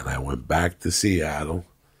 And I went back to Seattle,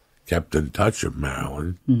 kept in touch with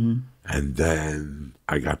Marilyn, and then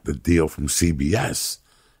I got the deal from CBS.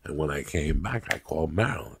 And when I came back, I called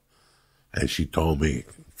Marilyn. And she told me,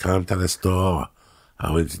 come to the store.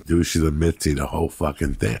 I'll introduce you to Mitzi, the whole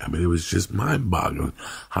fucking thing. I mean, it was just mind-boggling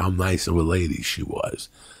how nice of a lady she was.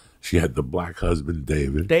 She had the black husband,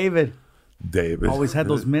 David. David. Always had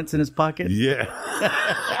those mints in his pocket. Yeah.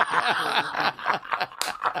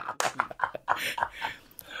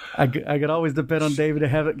 I could always depend on David to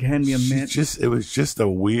hand me a mint. It was just a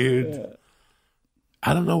weird,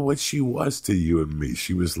 I don't know what she was to you and me.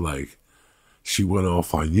 She was like, she went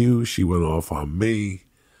off on you. She went off on me.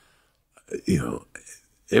 You know,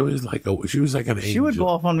 it was like she was like an angel. She would go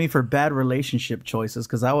off on me for bad relationship choices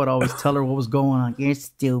because I would always tell her what was going on. You're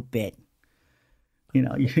stupid. You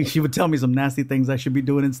know, she would tell me some nasty things I should be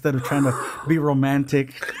doing instead of trying to be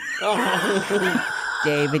romantic.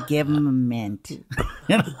 David, give him a mint.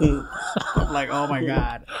 You know? I'm like, oh my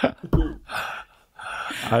God.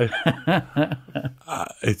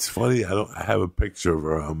 It's funny. I have a picture of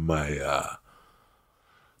her on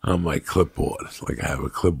my clipboard. It's like I have a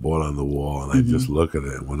clipboard on the wall, and I just look at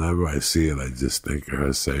it. And whenever I see it, I just think of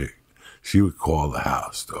her saying, she would call the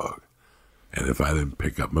house, dog. And if I didn't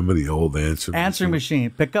pick up, remember the old answering machine?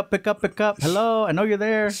 Pick up. Hello, I know you're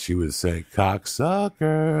there. She would say,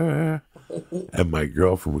 cocksucker. And my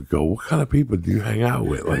girlfriend would go, what kind of people do you hang out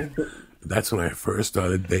with? Like, that's when I first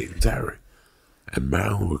started dating Terry. And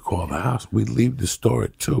Marilyn would call the house. We'd leave the store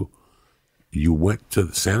at 2. You went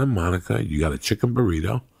to Santa Monica. You got a chicken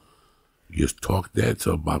burrito. You just talked there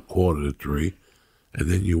till about 2:45. And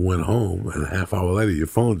then you went home. And a half hour later, your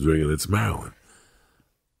phone's ringing. It's Marilyn.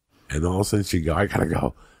 And all of a sudden, she'd go, I got to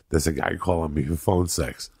go. There's a guy calling me for phone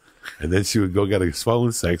sex. And then she would go get a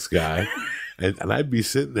phone sex guy. And I'd be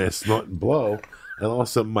sitting there snorting blow. And all of a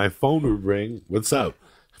sudden, my phone would ring. What's up?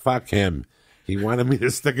 Fuck him. He wanted me to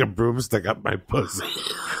stick a broomstick up my pussy.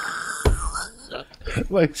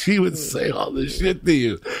 Like, she would say all this shit to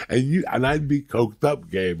you. And I'd be coked up,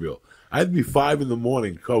 Gabriel. I'd be 5 a.m,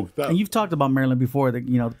 coked up. And you've talked about Marilyn before. That,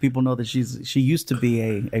 you know, people know that she used to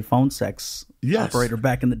be a phone sex operator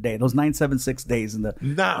back in the day. Those 976 days in the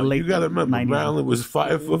late you got to remember, 90s. Marilyn was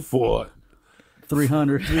 5'4",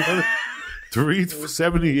 300,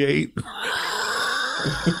 378.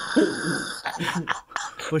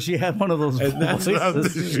 But she had one of those. And that's without the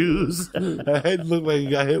shoes. Her head looked like he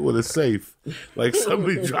got hit with a safe. Like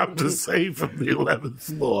somebody dropped a safe from the 11th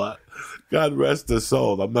floor. God rest her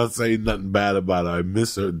soul. I'm not saying nothing bad about her. I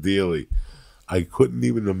miss her dearly. I couldn't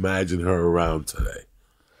even imagine her around today.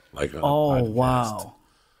 Like on a podcast. Wow.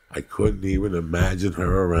 I couldn't even imagine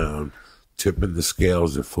her around, tipping the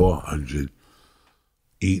scales at 400,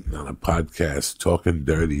 eating on a podcast, talking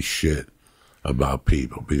dirty shit about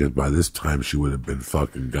people, because by this time she would have been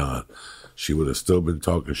fucking gone. She would have still been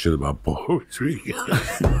talking shit about poetry.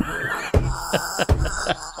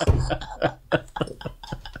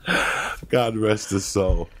 God rest his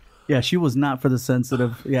soul. Yeah, she was not for the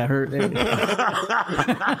sensitive. Yeah, her.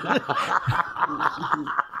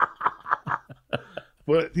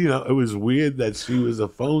 But, you know, it was weird that she was a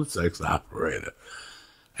phone sex operator.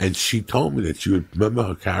 And she told me that she would remember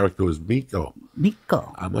her character was Miko.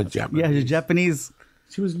 Miko. I'm a Japanese. Yeah, she's Japanese.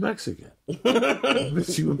 She was Mexican. But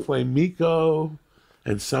she would play Miko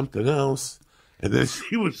and something else. And then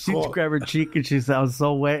she would She'd grab her cheek and she sounds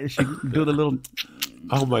so wet. She'd do the little...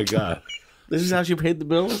 Oh, my God. This is how she paid the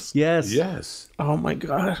bills? Yes. Yes. Oh, my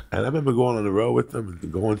God. And I remember going on the road with them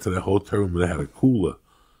and going to the hotel room and they had a cooler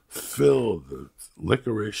filled with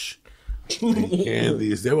licorice and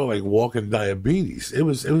candies. They were like walking diabetes. It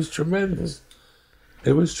was tremendous.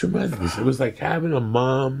 It was tremendous. It was like having a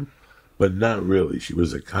mom, but not really. She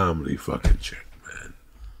was a comedy fucking chick, man.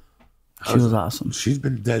 She was awesome. She's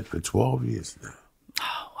been dead for 12 years now.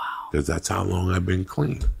 Oh, wow. Because that's how long I've been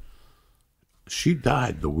clean. She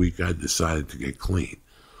died the week I decided to get clean.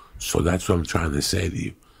 So that's what I'm trying to say to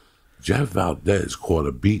you. Jeff Valdez caught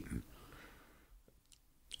a beating.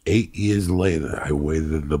 8 years later, I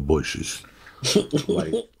waited in the bushes.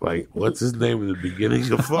 like what's his name in the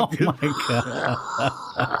beginning of fucking... Oh, my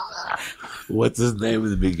God. What's his name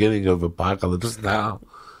in the beginning of Apocalypse Now?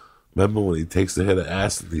 Remember when he takes the head of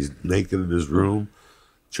acid and he's naked in his room?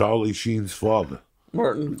 Charlie Sheen's father.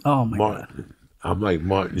 Martin. Oh, my God. I'm like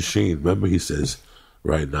Martin Sheen. Remember he says,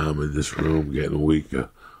 right now I'm in this room getting weaker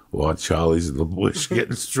while Charlie's in the bush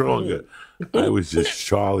getting stronger. I was just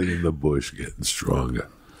Charlie in the bush getting stronger.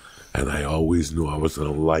 And I always knew I was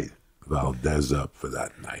going to light Valdez up for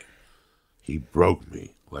that night. He broke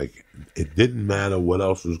me. Like, it didn't matter what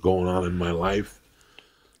else was going on in my life.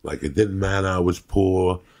 Like, it didn't matter I was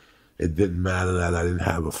poor. It didn't matter that I didn't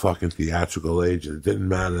have a fucking theatrical agent. It didn't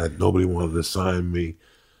matter that nobody wanted to sign me.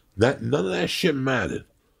 None of that shit mattered.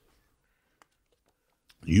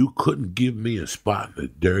 You couldn't give me a spot in a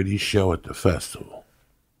dirty show at the festival.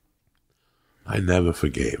 I never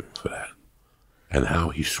forgave him for that. And how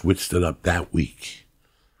he switched it up that week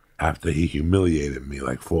after he humiliated me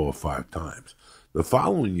like 4 or 5 times. The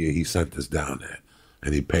following year, he sent us down there,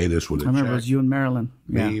 and he paid us with a check. I remember it was you and Marilyn.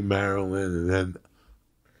 Me, Marilyn, and then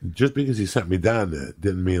just because he sent me down there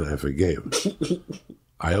didn't mean I forgave him.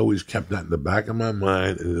 I always kept that in the back of my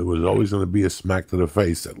mind, and it was always going to be a smack to the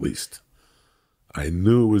face, at least. I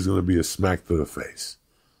knew it was going to be a smack to the face.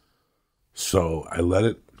 So I let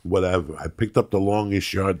it, whatever. I picked up the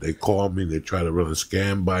longest yard. They called me. They tried to run a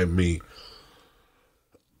scam by me.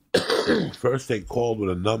 First they called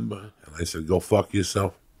with a number, and I said, go fuck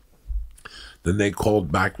yourself. Then they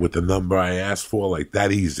called back with the number I asked for, like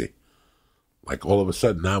that easy. Like all of a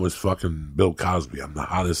sudden, I was fucking Bill Cosby. I'm the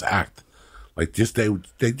hottest act. Like just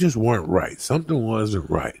they just weren't right. Something wasn't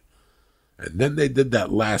right. And then they did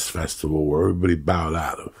that last festival where everybody bowed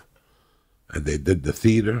out of. And they did the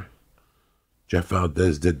theater. Jeff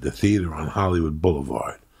Valdez did the theater on Hollywood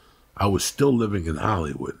Boulevard. I was still living in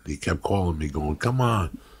Hollywood. He kept calling me going, come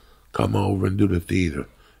on, come over and do the theater.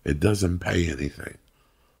 It doesn't pay anything.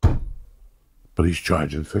 But he's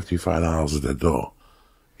charging $55 at the door.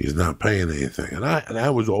 He's not paying anything. And I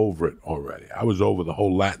was over it already. I was over the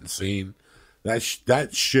whole Latin scene. That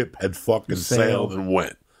ship had fucking sailed and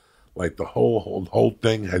went. Like the whole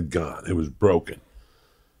thing had gone. It was broken.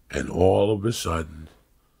 And all of a sudden,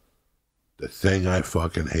 the thing I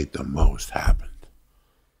fucking hate the most happened.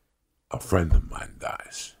 A friend of mine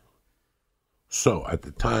dies. So at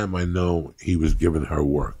the time, I know he was giving her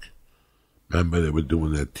work. Remember they were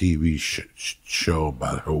doing that TV show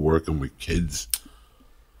about her working with kids?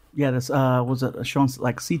 Yeah, this was it a show on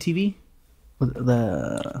like CTV?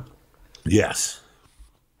 Yes.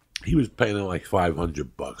 He was paying her like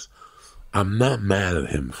 $500. I'm not mad at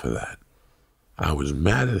him for that. I was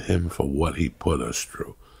mad at him for what he put us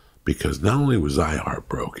through. Because not only was I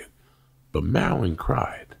heartbroken, but Marilyn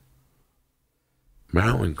cried.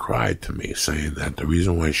 Marilyn cried to me saying that the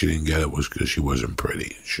reason why she didn't get it was because she wasn't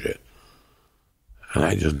pretty and shit. And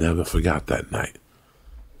I just never forgot that night.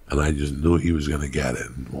 And I just knew he was going to get it.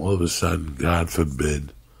 And all of a sudden, God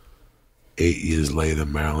forbid, 8 years later,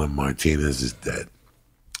 Marilyn Martinez is dead.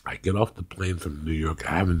 I get off the plane from New York.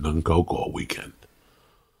 I haven't done coke all weekend.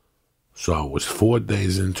 So I was 4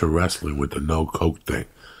 days into wrestling with the no coke thing.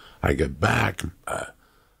 I get back.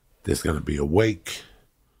 There's going to be a wake.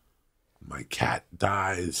 My cat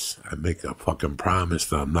dies. I make a fucking promise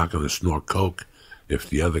that I'm not going to snort coke if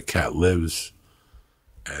the other cat lives.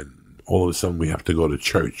 And all of a sudden we have to go to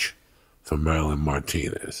church for Marilyn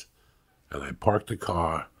Martinez. And I parked the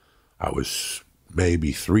car. I was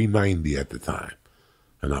maybe 390 at the time.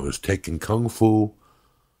 And I was taking Kung Fu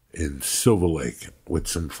in Silver Lake with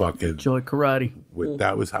some fucking... Joey Karate.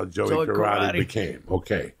 That was how Joey Karate became.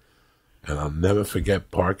 Okay. And I'll never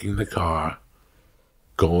forget parking the car,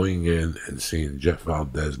 going in and seeing Jeff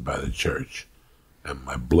Valdez by the church. And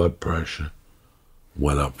my blood pressure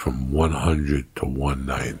went up from 100 to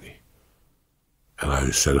 190. And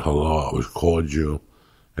I said, hello, I was cordial.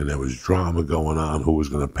 And there was drama going on. Who was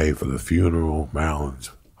going to pay for the funeral?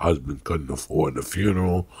 Marilyn's husband couldn't afford the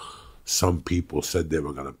funeral. Some people said they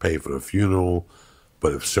were going to pay for the funeral,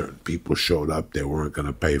 but if certain people showed up, they weren't going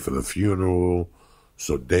to pay for the funeral.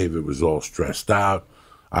 So David was all stressed out.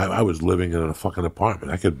 I was living in a fucking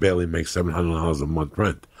apartment. I could barely make $700 a month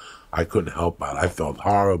rent. I couldn't help it. I felt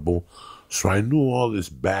horrible. So I knew all this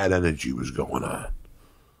bad energy was going on.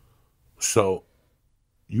 So,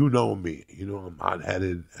 you know me. You know I'm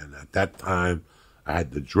hot-headed, and at that time, I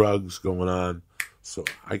had the drugs going on. So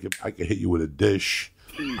I could hit you with a dish.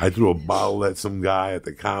 I threw a bottle at some guy at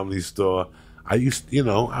the comedy store. I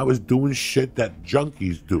was doing shit that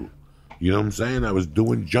junkies do. You know what I'm saying? I was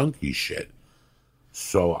doing junkie shit.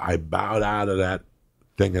 So I bowed out of that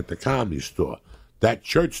thing at the comedy store. That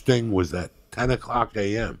church thing was at 10 o'clock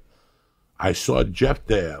a.m. I saw Jeff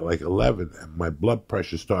there at like 11, and my blood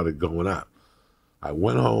pressure started going up. I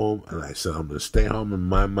went home, and I said, I'm going to stay home and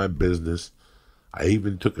mind my business. I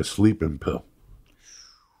even took a sleeping pill.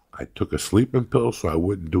 I took a sleeping pill so I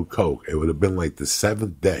wouldn't do coke. It would have been like the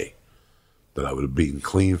 7th day that I would have been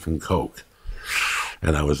clean from coke.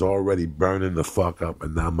 And I was already burning the fuck up,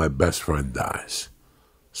 and now my best friend dies.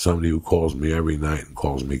 Somebody who calls me every night and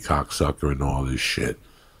calls me cocksucker and all this shit.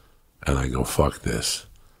 And I go, fuck this.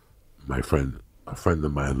 A friend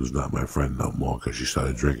of mine who's not my friend no more because she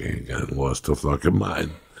started drinking again and lost her fucking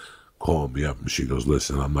mind, called me up and she goes,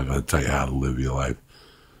 listen, I'm not going to tell you how to live your life.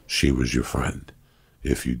 She was your friend.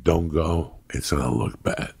 If you don't go, it's going to look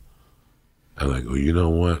bad. And I go, you know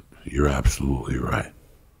what? You're absolutely right.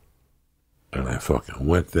 And I fucking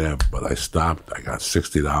went there, but I stopped. I got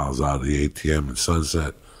 $60 out of the ATM in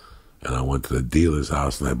Sunset, and I went to the dealer's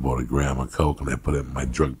house, and I bought a gram of coke, and I put it in my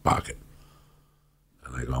drug pocket.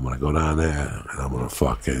 And I go, I'm going to go down there, and I'm going to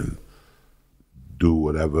fucking do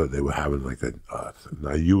whatever. They were having like a...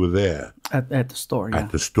 now, you were there. At the store, yeah.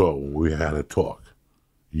 At the store when we had a talk.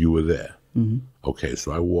 You were there. Mm-hmm. Okay,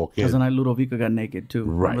 so I walk in. Because the night Ludovica got naked, too.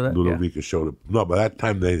 Right, Ludovica showed up. No, by that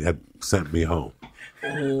time, they had sent me home.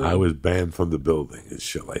 I was banned from the building and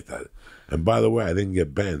shit like that. And by the way, I didn't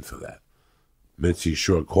get banned for that. Mitzi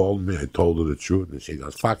Shore called me. I told her the truth, and she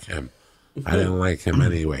goes, fuck him. I didn't like him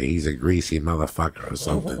anyway. He's a greasy motherfucker or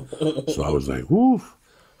something. So I was like, woof.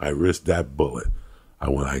 I risked that bullet.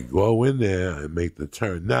 When I go in there, I make the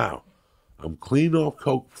turn. Now, I'm clean off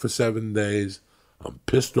coke for 7 days. I'm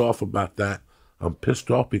pissed off about that. I'm pissed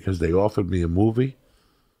off because they offered me a movie.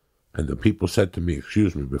 And the people said to me,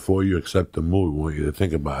 excuse me, before you accept the movie, we want you to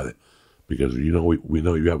think about it. Because, you know, we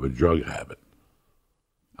know you have a drug habit.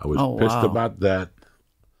 I was pissed about that.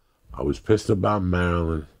 I was pissed about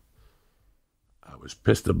Maryland. I was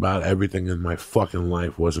pissed about everything in my fucking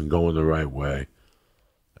life wasn't going the right way.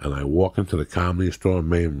 And I walk into the Comedy Store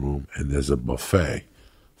main room, and there's a buffet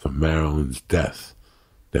for Marilyn's death.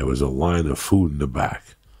 There was a line of food in the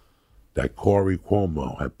back that Corey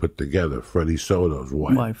Cuomo had put together, Freddie Soto's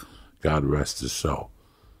wife. God rest his soul.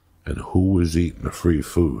 And who was eating the free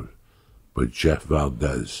food but Jeff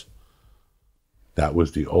Valdez? That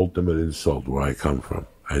was the ultimate insult where I come from.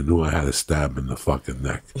 I knew I had a stab in the fucking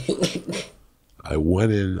neck. I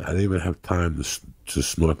went in. I didn't even have time to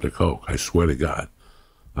snort the coke. I swear to God.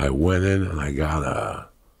 I went in and I got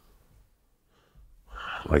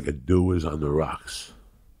like a Dewey's on the rocks.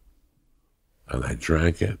 And I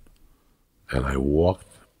drank it. And I walked.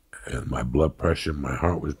 And my blood pressure, my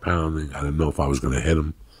heart was pounding. I didn't know if I was going to hit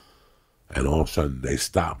them. And all of a sudden, they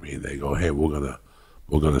stop me and they go, "Hey, we're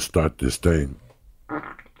gonna start this thing."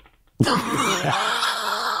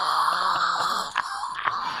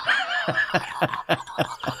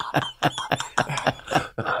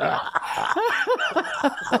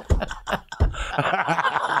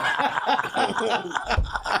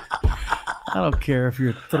 I don't care if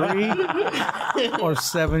you're 3 or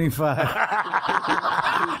 75.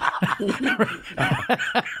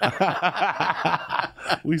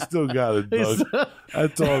 We still got it, dog.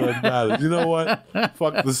 That's all that matters. You know what?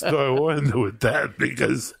 Fuck the story. We're into with that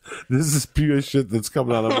because this is pure shit that's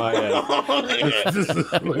coming out of my head.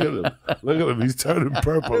 Look at him. Look at him. He's turning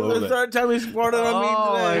purple. It's the third time he's farted on me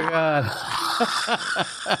today. Oh, my God.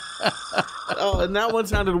 Oh, and that one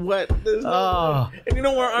sounded wet. And you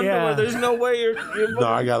don't wear underwear. Yeah. There's no way you're No,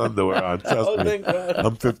 I got underwear on. Trust me. Thank God.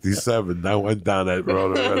 I'm 57. I went down that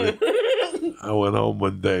road already. I went home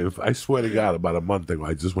one day. I swear to God, about a month ago,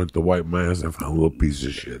 I just went to wipe my ass and found a little piece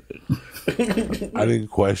of shit. I didn't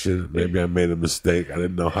question. Maybe I made a mistake. I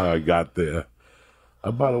didn't know how I got there.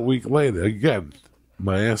 About a week later, again,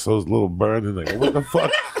 my asshole's a little burning. I go, what the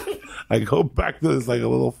fuck? I go back to this like a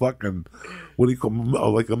little fucking, what do you call,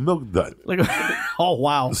 oh, like a milk dud. Oh,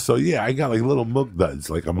 wow. So, yeah, I got like little milk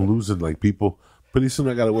duds. Like I'm losing like people. Pretty soon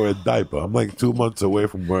I got to wear a diaper. I'm like 2 months away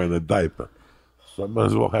from wearing a diaper. So I might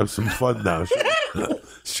as well have some fun now.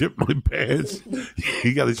 shit my pants.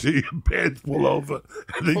 You got to shit your pants, pull over,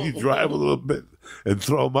 and then you drive a little bit and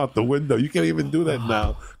throw them out the window. You can't even do that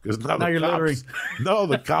now because now the cops. No,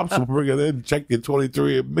 the cops will bring it in, check your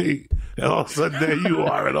 23andMe, and all of a sudden there you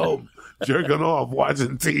are at home jerking off,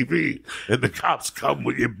 watching TV, and the cops come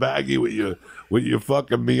with your baggie with your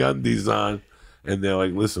fucking MeUndies on. And they're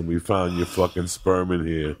like, listen, we found your fucking sperm in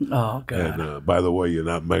here. Oh, God. And by the way, you're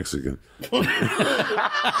not Mexican.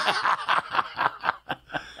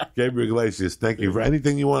 Gabriel Iglesias, thank you for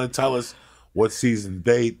anything you want to tell us. What season,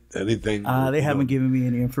 date, anything? They haven't given me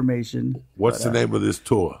any information. What's the name of this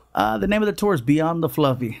tour? The name of the tour is Beyond the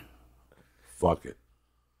Fluffy. Fuck it.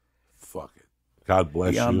 God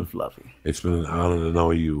bless Beyond you. The Fluffy. It's been an honor to know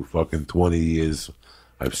you. Fucking 20 years.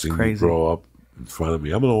 I've seen you grow up in front of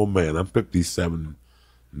me. I'm an old man. I'm 57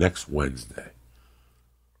 next Wednesday.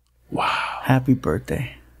 Wow. Happy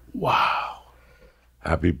birthday. Wow.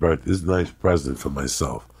 Happy birthday. This is a nice present for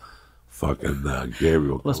myself. Fucking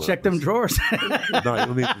Gabriel. Let's check them drawers. No, you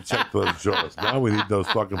don't need to check those drawers. Now we need those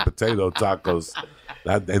fucking potato tacos.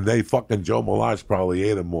 And they fucking Joe Malach probably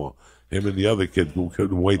ate them more. Him and the other kid who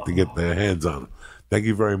couldn't wait to get their hands on them. Thank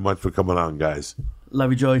you very much for coming on, guys.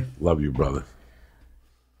 Love you, Joey. Love you, brother.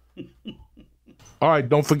 All right,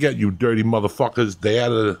 don't forget, you dirty motherfuckers. They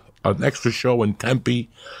had an extra show in Tempe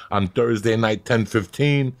on Thursday night,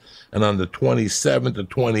 10:15. And on the 27th to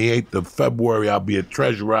 28th of February, I'll be at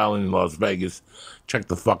Treasure Island in Las Vegas. Check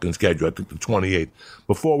the fucking schedule. I think the 28th.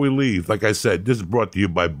 Before we leave, like I said, this is brought to you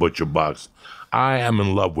by Butcher Box. I am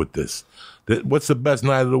in love with this. What's the best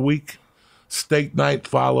night of the week? Steak night,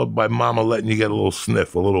 followed by Mama letting you get a little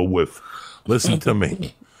sniff, a little whiff. Listen to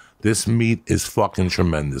me. This meat is fucking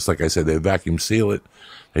tremendous. Like I said, they vacuum seal it.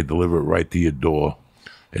 They deliver it right to your door.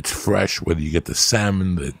 It's fresh, whether you get the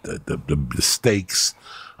salmon, the steaks.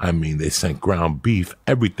 I mean, they sent ground beef.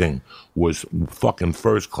 Everything was fucking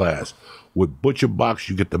first class. With Butcher Box,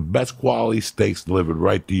 you get the best quality steaks delivered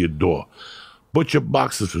right to your door. Butcher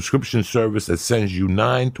Box is a subscription service that sends you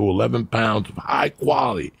 9 to 11 pounds of high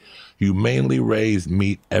quality, humanely raised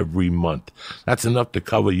meat every month. That's enough to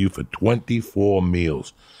cover you for 24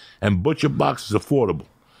 meals. And Butcher Box is affordable.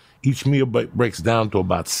 Each meal breaks down to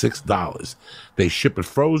about $6. They ship it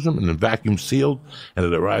frozen and then vacuum sealed, and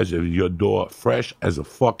it arrives at your door fresh as a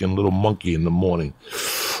fucking little monkey in the morning.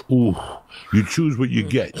 Ooh, you choose what you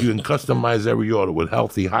get. You can customize every order with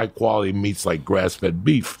healthy, high-quality meats like grass-fed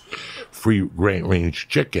beef, free-range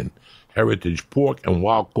chicken, heritage pork, and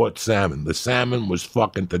wild-caught salmon. The salmon was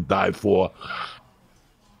fucking to die for.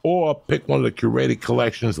 Or pick one of the curated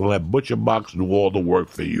collections and let Butcher Box do all the work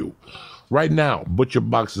for you. Right now, Butcher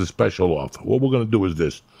Box is a special offer. What we're going to do is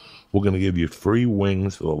this. We're going to give you free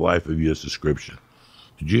wings for the life of your subscription.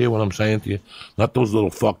 Did you hear what I'm saying to you? Not those little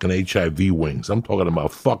fucking HIV wings. I'm talking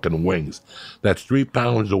about fucking wings. That's 3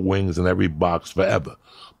 pounds of wings in every box forever.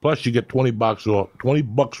 Plus, you get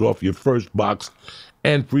 $20 off your first box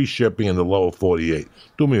and free shipping in the lower 48.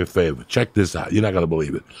 Do me a favor. Check this out. You're not going to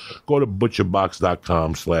believe it. Go to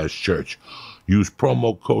butcherbox.com/church. Use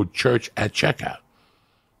promo code CHURCH at checkout.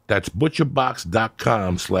 That's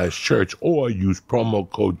butcherbox.com/church or use promo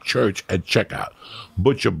code CHURCH at checkout.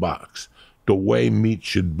 Butcher Box, the way meat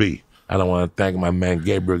should be. And I want to thank my man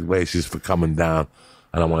Gabriel Iglesias for coming down.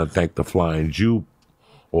 And I want to thank the Flying Jew,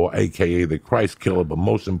 or a.k.a. the Christ Killer. But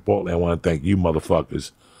most importantly, I want to thank you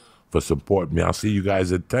motherfuckers for supporting me. I'll see you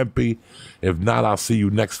guys at Tempe. If not, I'll see you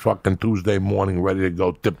next fucking Tuesday morning, ready to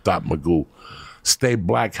go tip-top Magoo. Stay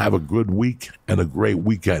black, have a good week, and a great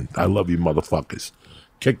weekend. I love you motherfuckers.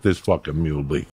 Kick this fucking muley.